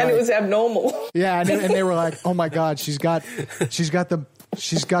 and they were like, and it was abnormal. Yeah, and they were like, oh my God, she's got the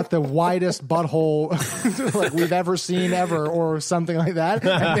widest butthole like we've ever seen ever, or something like that.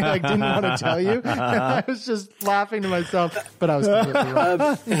 And they like didn't want to tell you. And I was just laughing to myself, but I was completely wrong.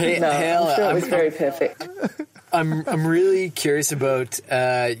 I'm sure it was very perfect. I'm really curious about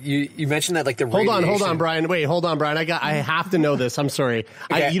you mentioned that like the radiation. Hold on, Brian. Wait, hold on, Brian. I have to know this. I'm sorry.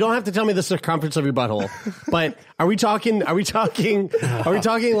 Okay. You don't have to tell me the circumference of your butthole, but are we talking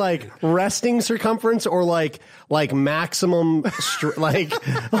like resting circumference or like maximum like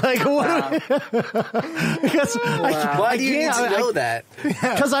what? Because why do you need to know that?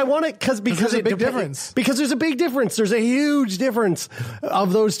 Because I want it because there's a big difference. Because there's a big difference. There's a huge difference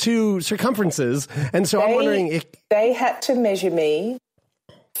of those two circumferences, and so I'm wondering if they had to measure me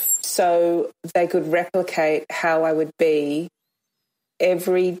so they could replicate how I would be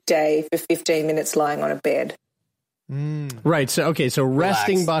every day for 15 minutes lying on a bed. Right. So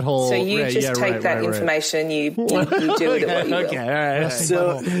resting butthole. So you just take that information, you do with it what you will. Okay. All right.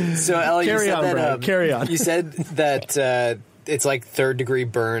 So Ellie, carry on. You said that it's like 3rd degree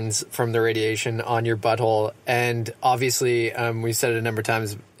burns from the radiation on your butthole, and obviously we said it a number of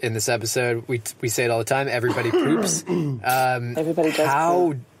times in this episode. We say it all the time. Everybody poops. Everybody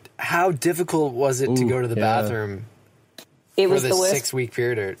does. How difficult was it to go to the bathroom? It was for the the worst 6 week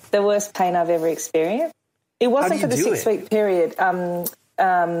period. The worst pain I've ever experienced. It wasn't for the 6 week period.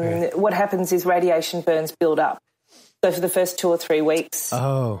 What happens is radiation burns build up. So for the first 2 or 3 weeks,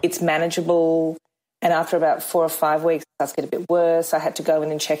 it's manageable. And after about 4 or 5 weeks, it starts to get a bit worse. I had to go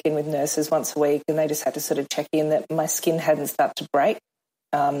in and check in with nurses once a week, and they just had to sort of check in that my skin hadn't started to break.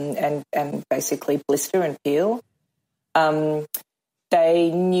 and basically blister and peel.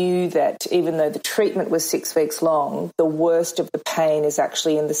 They knew that even though the treatment was 6 weeks long, the worst of the pain is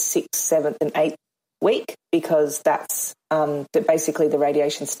actually in the 6th, 7th and 8th week, because that's that basically the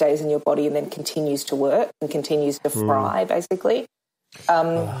radiation stays in your body and then continues to work and continues to fry, basically.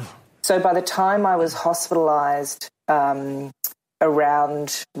 So by the time I was hospitalised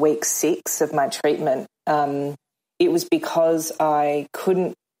around week 6 of my treatment, it was because I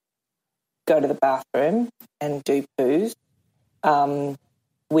couldn't go to the bathroom and do poos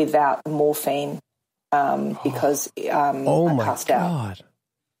without morphine because I passed out.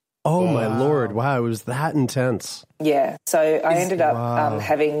 Oh, my Lord. Wow, it was that intense. Yeah, so I ended up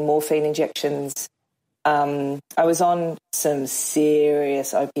having morphine injections. I was on some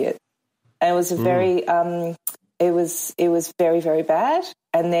serious opiates. And it was very it was very, very bad.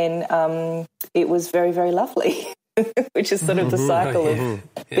 And then it was very, very lovely, which is sort of the cycle of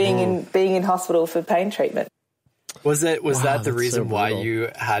being in hospital for pain treatment. Was that the reason why you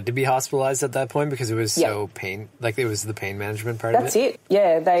had to be hospitalized at that point? Because it was so pain, like it was the pain management part of it? That's it.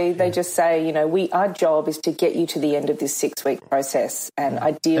 Yeah, they just say, you know, our job is to get you to the end of this 6-week process and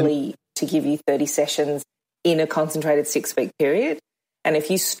ideally to give you 30 sessions in a concentrated 6-week period. And if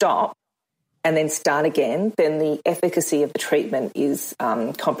you stop and then start again, then the efficacy of the treatment is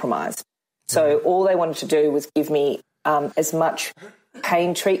compromised. So all they wanted to do was give me as much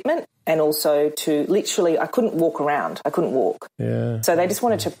pain treatment and also to literally, I couldn't walk around. I couldn't walk. Yeah. So they just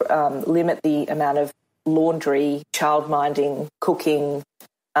wanted to limit the amount of laundry, childminding, cooking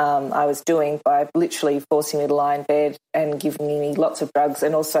I was doing by literally forcing me to lie in bed and giving me lots of drugs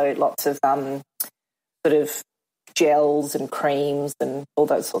and also lots of sort of gels and creams and all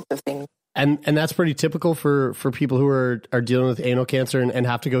those sorts of things. And that's pretty typical for people who are dealing with anal cancer and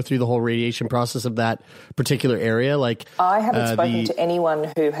have to go through the whole radiation process of that particular area. Like I haven't spoken to anyone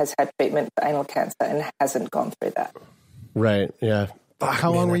who has had treatment for anal cancer and hasn't gone through that. Right. Yeah.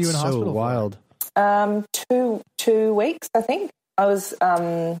 How long were you in hospital? So wild. 2 weeks, I think. I was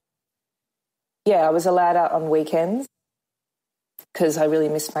I was allowed out on weekends because I really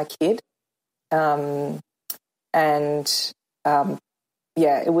missed my kid.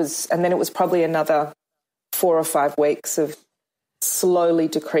 It was, and then it was probably another 4 or 5 weeks of slowly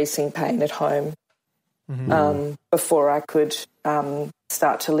decreasing pain at home before I could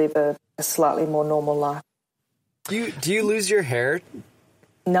start to live a slightly more normal life. Do you lose your hair?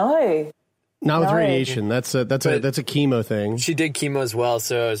 No. Not with radiation. That's a chemo thing. She did chemo as well,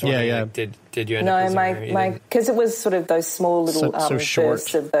 so I was wondering, like, did you end up losing her hair? Because it was sort of those small little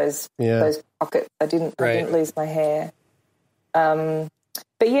bursts of those pockets. I didn't lose my hair.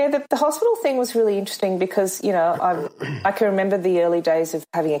 But yeah, the hospital thing was really interesting because, you know, I can remember the early days of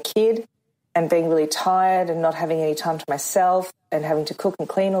having a kid and being really tired and not having any time to myself and having to cook and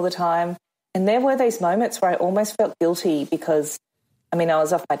clean all the time. And there were these moments where I almost felt guilty because, I mean, I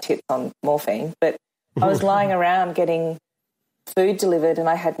was off my tits on morphine, but I was lying around getting food delivered and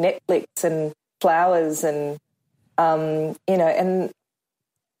I had Netflix and flowers and, you know,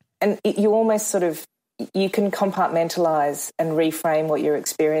 and you almost sort of, you can compartmentalize and reframe what you're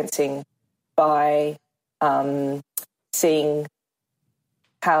experiencing by seeing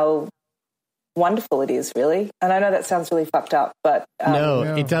how wonderful it is, really. And I know that sounds really fucked up, but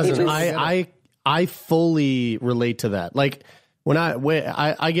no, it doesn't. I fully relate to that. Like when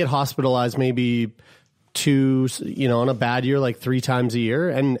I get hospitalized maybe on a bad year, like 3 times a year,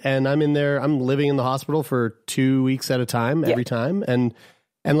 and I'm in there, I'm living in the hospital for 2 weeks at a time every time, and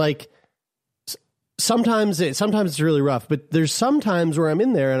like. Sometimes it's really rough, but there's some times where I'm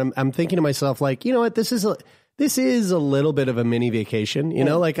in there and I'm thinking to myself, like, you know what, this is a little bit of a mini vacation, you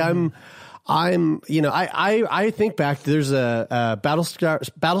know, like I'm, you know, I think back, there's a Battlestar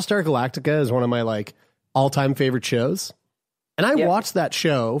Galactica is one of my like all time favorite shows. And I watched that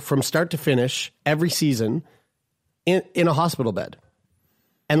show from start to finish every season in a hospital bed.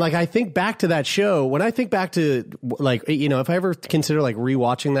 And like, I think back to that show, when I think back to like, you know, if I ever consider like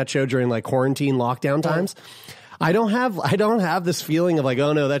rewatching that show during like quarantine lockdown times, I don't have this feeling of like,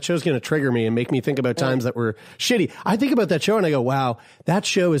 oh no, that show's going to trigger me and make me think about times that were shitty. I think about that show and I go, wow, that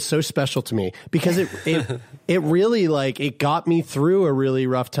show is so special to me because it really like, it got me through a really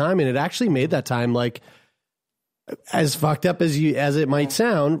rough time and it actually made that time like, as fucked up as it might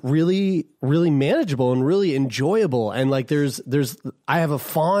sound, really, really manageable and really enjoyable. And like, I have a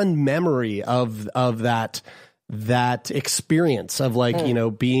fond memory of that experience of like, you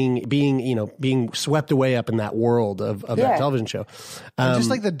know, being swept away up in that world of that television show. And just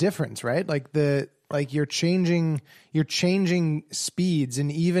like the difference, right? Like you're changing speeds.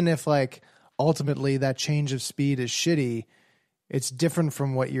 And even if like ultimately that change of speed is shitty, it's different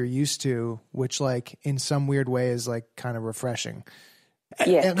from what you're used to, which like in some weird way is like kind of refreshing.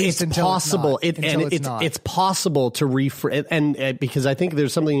 Yeah, At least it's possible. It's possible to reframe, and because I think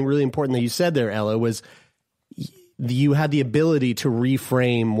there's something really important that you said there, Ella, was you had the ability to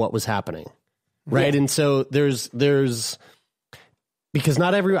reframe what was happening, right? Yeah. And so there's because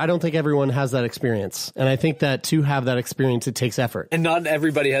I don't think everyone has that experience, and I think that to have that experience, it takes effort, and not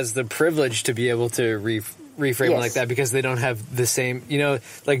everybody has the privilege to be able to reframe it like that because they don't have the same,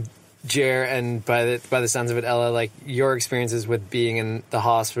 like. Jer, and by the sounds of it, Ella, like your experiences with being in the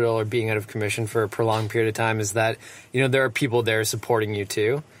hospital or being out of commission for a prolonged period of time is that, there are people there supporting you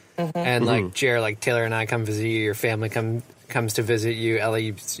too. Mm-hmm. And like Jer, like Taylor and I come visit you, your family comes to visit you. Ella,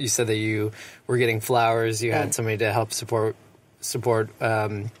 you said that you were getting flowers. You had somebody to help support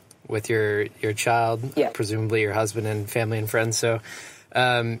with your child, presumably your husband and family and friends. So,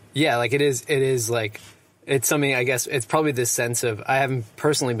 like it is like, it's something, I guess, it's probably this sense of, I haven't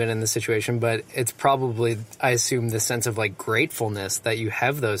personally been in this situation, but it's probably, I assume, the sense of like gratefulness that you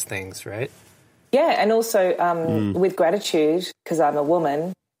have those things, right? Yeah, and also with gratitude, because I'm a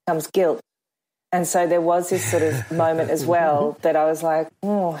woman, comes guilt. And so there was this sort of moment as well that I was like,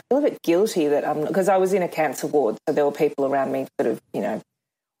 I feel a bit guilty that I'm, because I was in a cancer ward, so there were people around me sort of,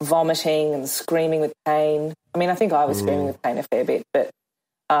 vomiting and screaming with pain. I mean, I think I was screaming with pain a fair bit, but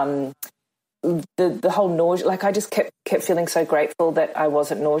the whole nausea, like I just kept feeling so grateful that I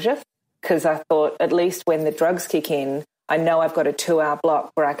wasn't nauseous, because I thought at least when the drugs kick in, I know I've got a 2-hour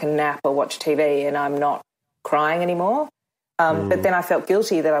block where I can nap or watch TV and I'm not crying anymore. But then I felt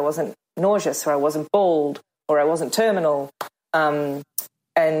guilty that I wasn't nauseous or I wasn't bald or I wasn't terminal. So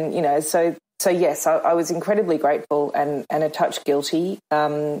yes, I was incredibly grateful and a touch guilty.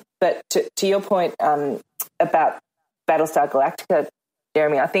 But to your point about Battlestar Galactica,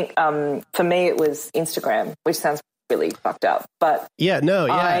 Jeremy, I think for me it was Instagram, which sounds really fucked up. But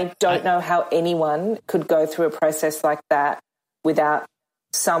I don't know how anyone could go through a process like that without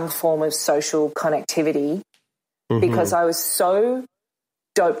some form of social connectivity, because I was so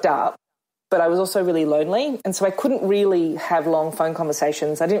doped up, but I was also really lonely. And so I couldn't really have long phone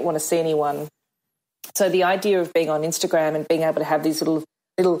conversations. I didn't want to see anyone. So the idea of being on Instagram and being able to have these little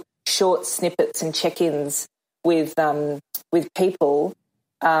short snippets and check-ins with people,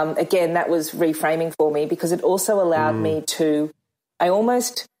 again, that was reframing for me, because it also allowed me to, I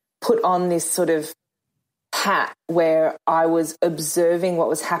almost put on this sort of hat where I was observing what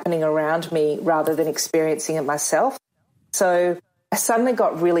was happening around me rather than experiencing it myself. So I suddenly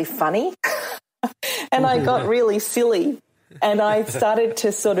got really funny and I got really silly, and I started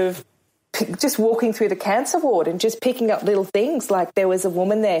to sort of just walking through the cancer ward and just picking up little things. Like there was a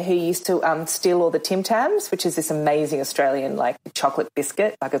woman there who used to steal all the Tim Tams, which is this amazing Australian like chocolate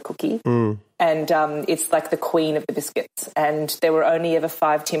biscuit, like a cookie. And it's like the queen of the biscuits. And there were only ever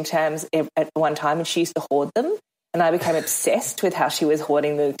 5 Tim Tams at one time, and she used to hoard them. And I became obsessed with how she was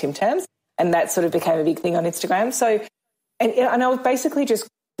hoarding the Tim Tams, and that sort of became a big thing on Instagram. So, and I was basically just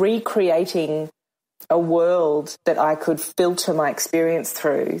recreating a world that I could filter my experience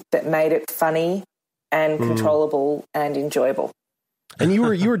through that made it funny and controllable and enjoyable. And you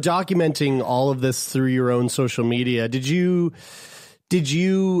were documenting all of this through your own social media. Did you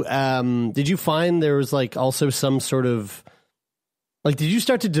find there was like also some sort of like, did you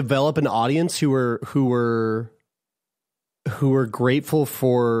start to develop an audience who were grateful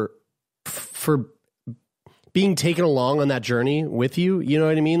for being taken along on that journey with you? You know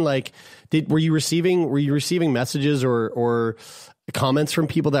what I mean? Like, were you receiving messages or comments from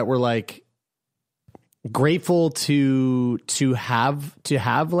people that were like grateful to have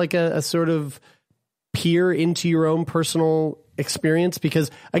like a sort of peer into your own personal experience?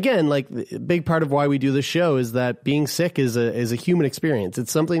 Because again, like a big part of why we do this show is that being sick is a human experience.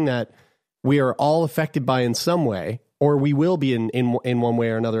 It's something that we are all affected by in some way, or we will be in one way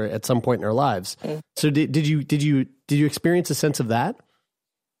or another at some point in our lives. So did you experience a sense of that?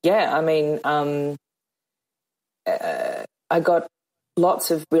 Yeah, I mean, I got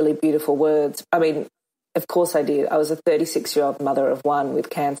lots of really beautiful words. I mean, of course I did. I was a 36-year-old mother of one with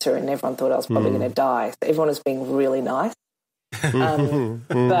cancer, and everyone thought I was probably going to die. So everyone was being really nice.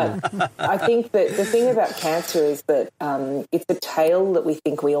 But I think that the thing about cancer is that it's a tale that we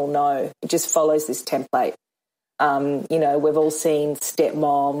think we all know. It just follows this template. We've all seen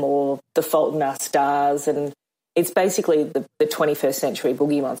Stepmom or The Fault in Our Stars, and it's basically the 21st century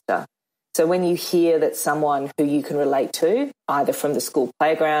boogie monster. So when you hear that someone who you can relate to, either from the school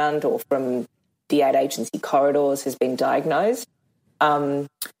playground or from the ad agency corridors, has been diagnosed,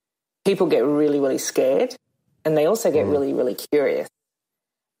 people get really, really scared, and they also get really, really curious.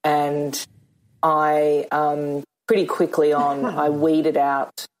 And I pretty quickly on, I weeded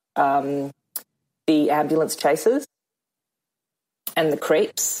out the ambulance chasers and the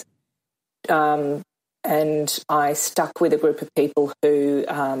creeps. And I stuck with a group of people who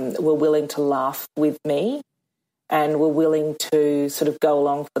were willing to laugh with me and were willing to sort of go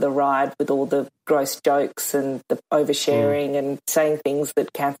along for the ride with all the gross jokes and the oversharing and saying things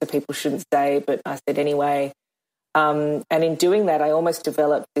that cancer people shouldn't say, but I said anyway. And in doing that, I almost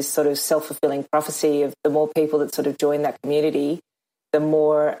developed this sort of self-fulfilling prophecy of the more people that sort of joined that community, the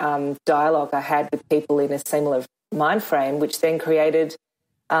more dialogue I had with people in a similar mind frame, which then created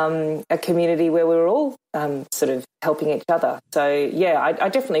a community where we were all sort of helping each other. So, yeah, I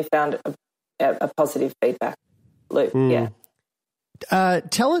definitely found a positive feedback loop, yeah.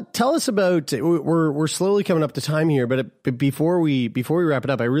 Tell us about, we're slowly coming up to time here, but before we wrap it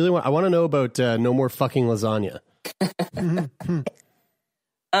up, I want to know about No More Fucking Lasagna.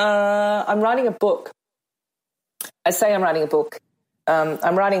 I'm writing a book. I say I'm writing a book.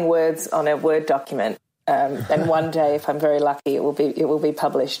 I'm writing words on a Word document, and one day, if I'm very lucky, it will be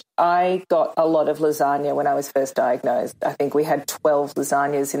published. I got a lot of lasagna when I was first diagnosed. I think we had 12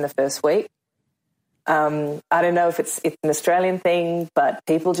 lasagnas in the first week. I don't know if it's an Australian thing, but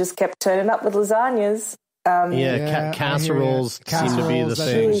people just kept turning up with lasagnas. Casseroles seem to be the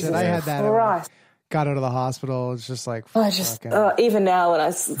thing. I had that. Got out of the hospital. It's just like even now when I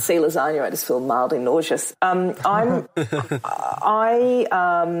see lasagna, I just feel mildly nauseous. I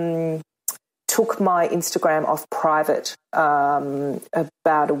took my Instagram off private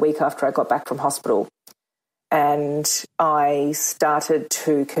about a week after I got back from hospital, and I started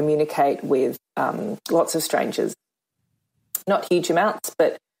to communicate with lots of strangers, not huge amounts,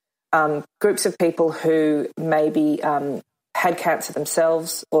 but groups of people who maybe had cancer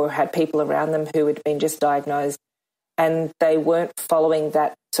themselves or had people around them who had been just diagnosed, and they weren't following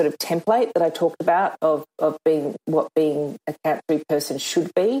that sort of template that I talked about of being what being a cancer person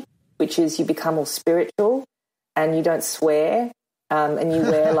should be, which is you become all spiritual and you don't swear and you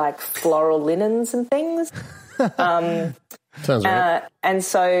wear like floral linens and things. Sounds right. And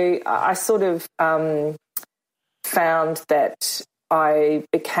so I sort of found that I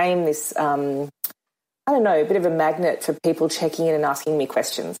became this, I don't know, a bit of a magnet for people checking in and asking me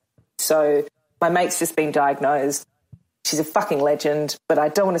questions. So my mate's just been diagnosed. She's a fucking legend, but I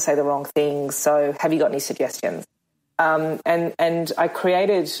don't want to say the wrong thing. So have you got any suggestions? And I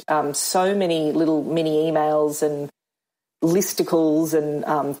created so many little mini emails and listicles and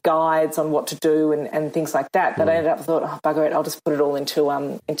guides on what to do and things like that I ended up thought, oh, bugger it, I'll just put it all into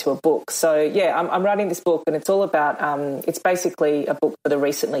a book. So, yeah, I'm writing this book, and it's all about it's basically a book for the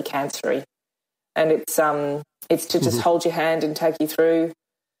recently cancery. And it's to just hold your hand and take you through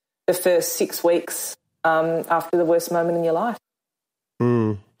the first 6 weeks after the worst moment in your life.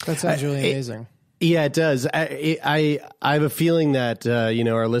 That sounds really amazing. Yeah, it does. I have a feeling that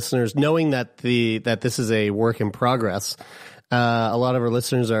our listeners, knowing that this is a work in progress, a lot of our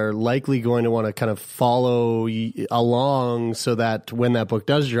listeners are likely going to want to kind of follow along so that when that book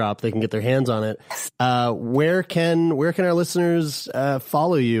does drop, they can get their hands on it. Where can our listeners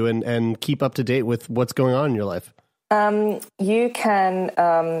follow you and keep up to date with what's going on in your life? You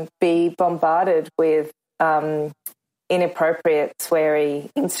can be bombarded with inappropriate,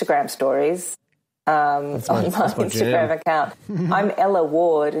 sweary Instagram stories. On my Instagram account. I'm Ella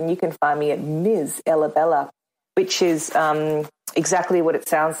Ward, and you can find me at Ms. Ella Bella, which is exactly what it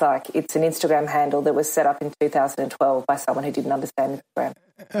sounds like. It's an Instagram handle that was set up in 2012 by someone who didn't understand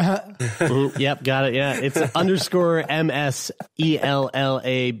Instagram. Yep, got it. Yeah, it's _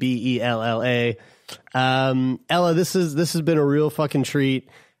 MSELLABELLA. Ella, this has been a real fucking treat.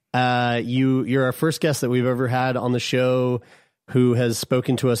 You're our first guest that we've ever had on the show who has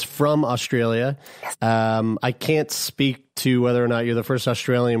spoken to us from Australia. I can't speak to whether or not you're the first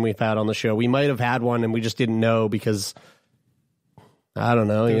Australian we've had on the show. We might have had one and we just didn't know because, I don't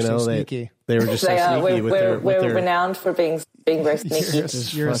know, so sneaky. They were just so sneaky. We're renowned for being very sneaky.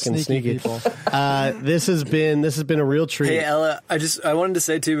 You're fucking sneaky people. This has been a real treat. Hey, Ella, I wanted to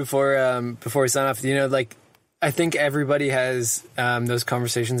say too before we sign off, I think everybody has those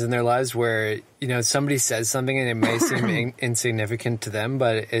conversations in their lives where, somebody says something and it may seem insignificant to them,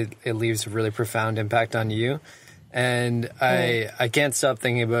 but it leaves a really profound impact on you. And I can't stop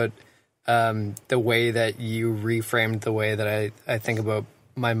thinking about the way that you reframed the way that I think about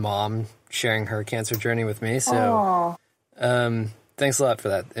my mom sharing her cancer journey with me. So thanks a lot for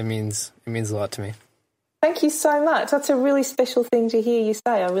that. It means a lot to me. Thank you so much. That's a really special thing to hear you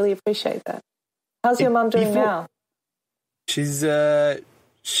say. I really appreciate that. How's your mum doing now? She's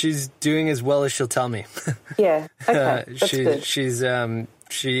doing as well as she'll tell me. Yeah. Okay. That's good.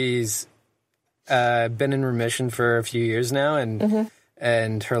 She's been in remission for a few years now,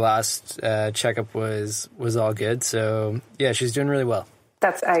 and her last checkup was all good. So yeah, she's doing really well.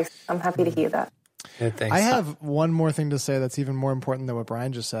 That's ace. I'm happy to hear that. Yeah, thanks. I have one more thing to say that's even more important than what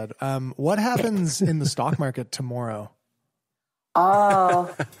Brian just said. What happens in the stock market tomorrow?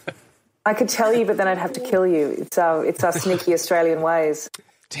 Oh, I could tell you, but then I'd have to kill you. It's our sneaky Australian ways.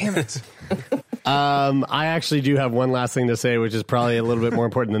 Damn it. I actually do have one last thing to say, which is probably a little bit more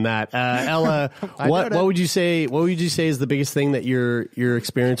important than that. Ella, what would you say? What would you say is the biggest thing that your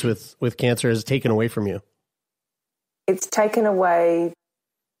experience with cancer has taken away from you? It's taken away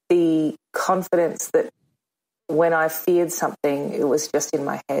the confidence that when I feared something, it was just in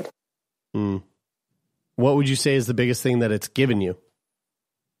my head. What would you say is the biggest thing that it's given you?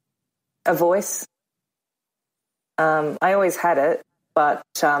 A voice. I always had it, but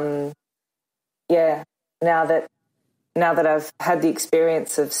yeah, now that I've had the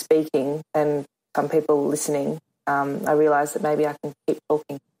experience of speaking and some people listening, I realise that maybe I can keep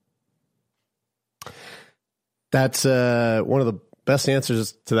talking. That's one of the best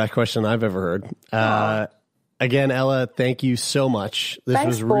answers to that question I've ever heard. Again, Ella, thank you so much. This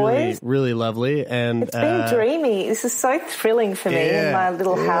was really, really lovely. And it's been dreamy. This is so thrilling for me in my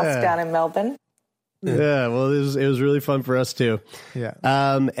little house down in Melbourne. Yeah, well, it was really fun for us too. Yeah.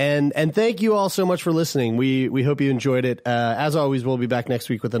 And thank you all so much for listening. We hope you enjoyed it. As always, we'll be back next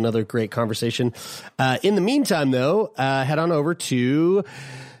week with another great conversation. In the meantime, though, head on over to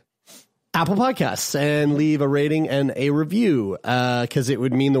Apple Podcasts and leave a rating and a review, because it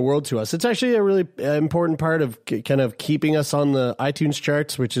would mean the world to us. It's actually a really important part of kind of keeping us on the iTunes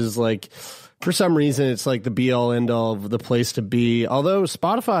charts, which is like, for some reason, it's like the be all end all of the place to be. Although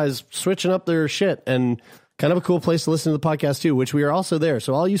Spotify's switching up their shit and kind of a cool place to listen to the podcast too, which we are also there.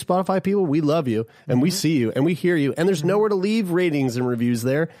 So all you Spotify people, we love you and we see you and we hear you, and there's nowhere to leave ratings and reviews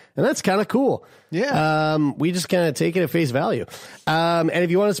there. And that's kind of cool. Yeah. We just kind of take it at face value. And if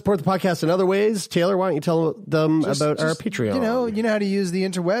you want to support the podcast in other ways, Taylor, why don't you tell them about our Patreon? You know how to use the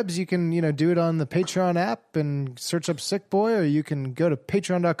interwebs. You can, do it on the Patreon app and search up Sick Boy, or you can go to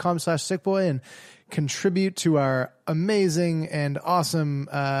patreon.com/sickboy and contribute to our amazing and awesome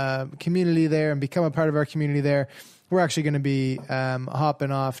community there and become a part of our community there. We're actually going to be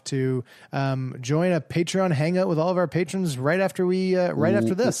hopping off to join a Patreon hangout with all of our patrons right after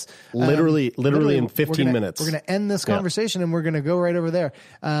this. Literally in 15 minutes. We're going to end this conversation and we're going to go right over there.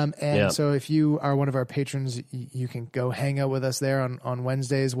 So if you are one of our patrons, you can go hang out with us there on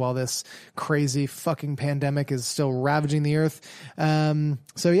Wednesdays while this crazy fucking pandemic is still ravaging the earth.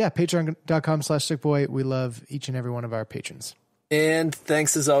 Patreon.com/sickboy. We love each and every one of our patrons. And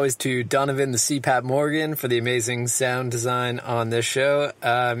thanks as always to Donovan the CPAP Morgan for the amazing sound design on this show.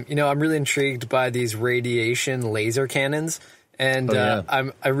 I'm really intrigued by these radiation laser cannons, and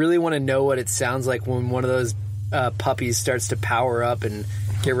I really want to know what it sounds like when one of those puppies starts to power up and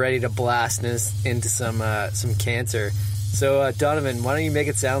get ready to blast into some cancer. So Donovan, why don't you make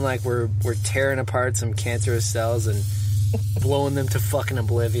it sound like we're tearing apart some cancerous cells and blowing them to fucking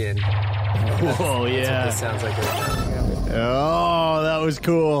oblivion? That's what this sounds like right now. Oh, that was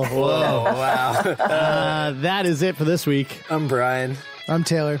cool. Whoa, wow. That is it for this week. I'm Brian. I'm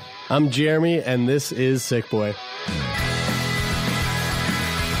Taylor. I'm Jeremy, and this is Sick Boy.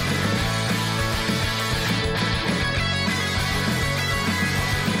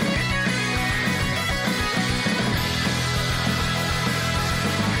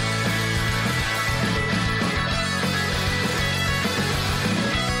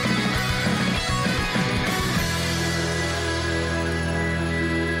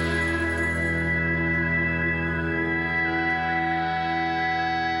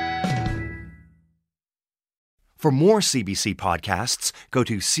 For more CBC podcasts, go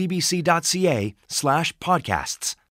to cbc.ca/podcasts.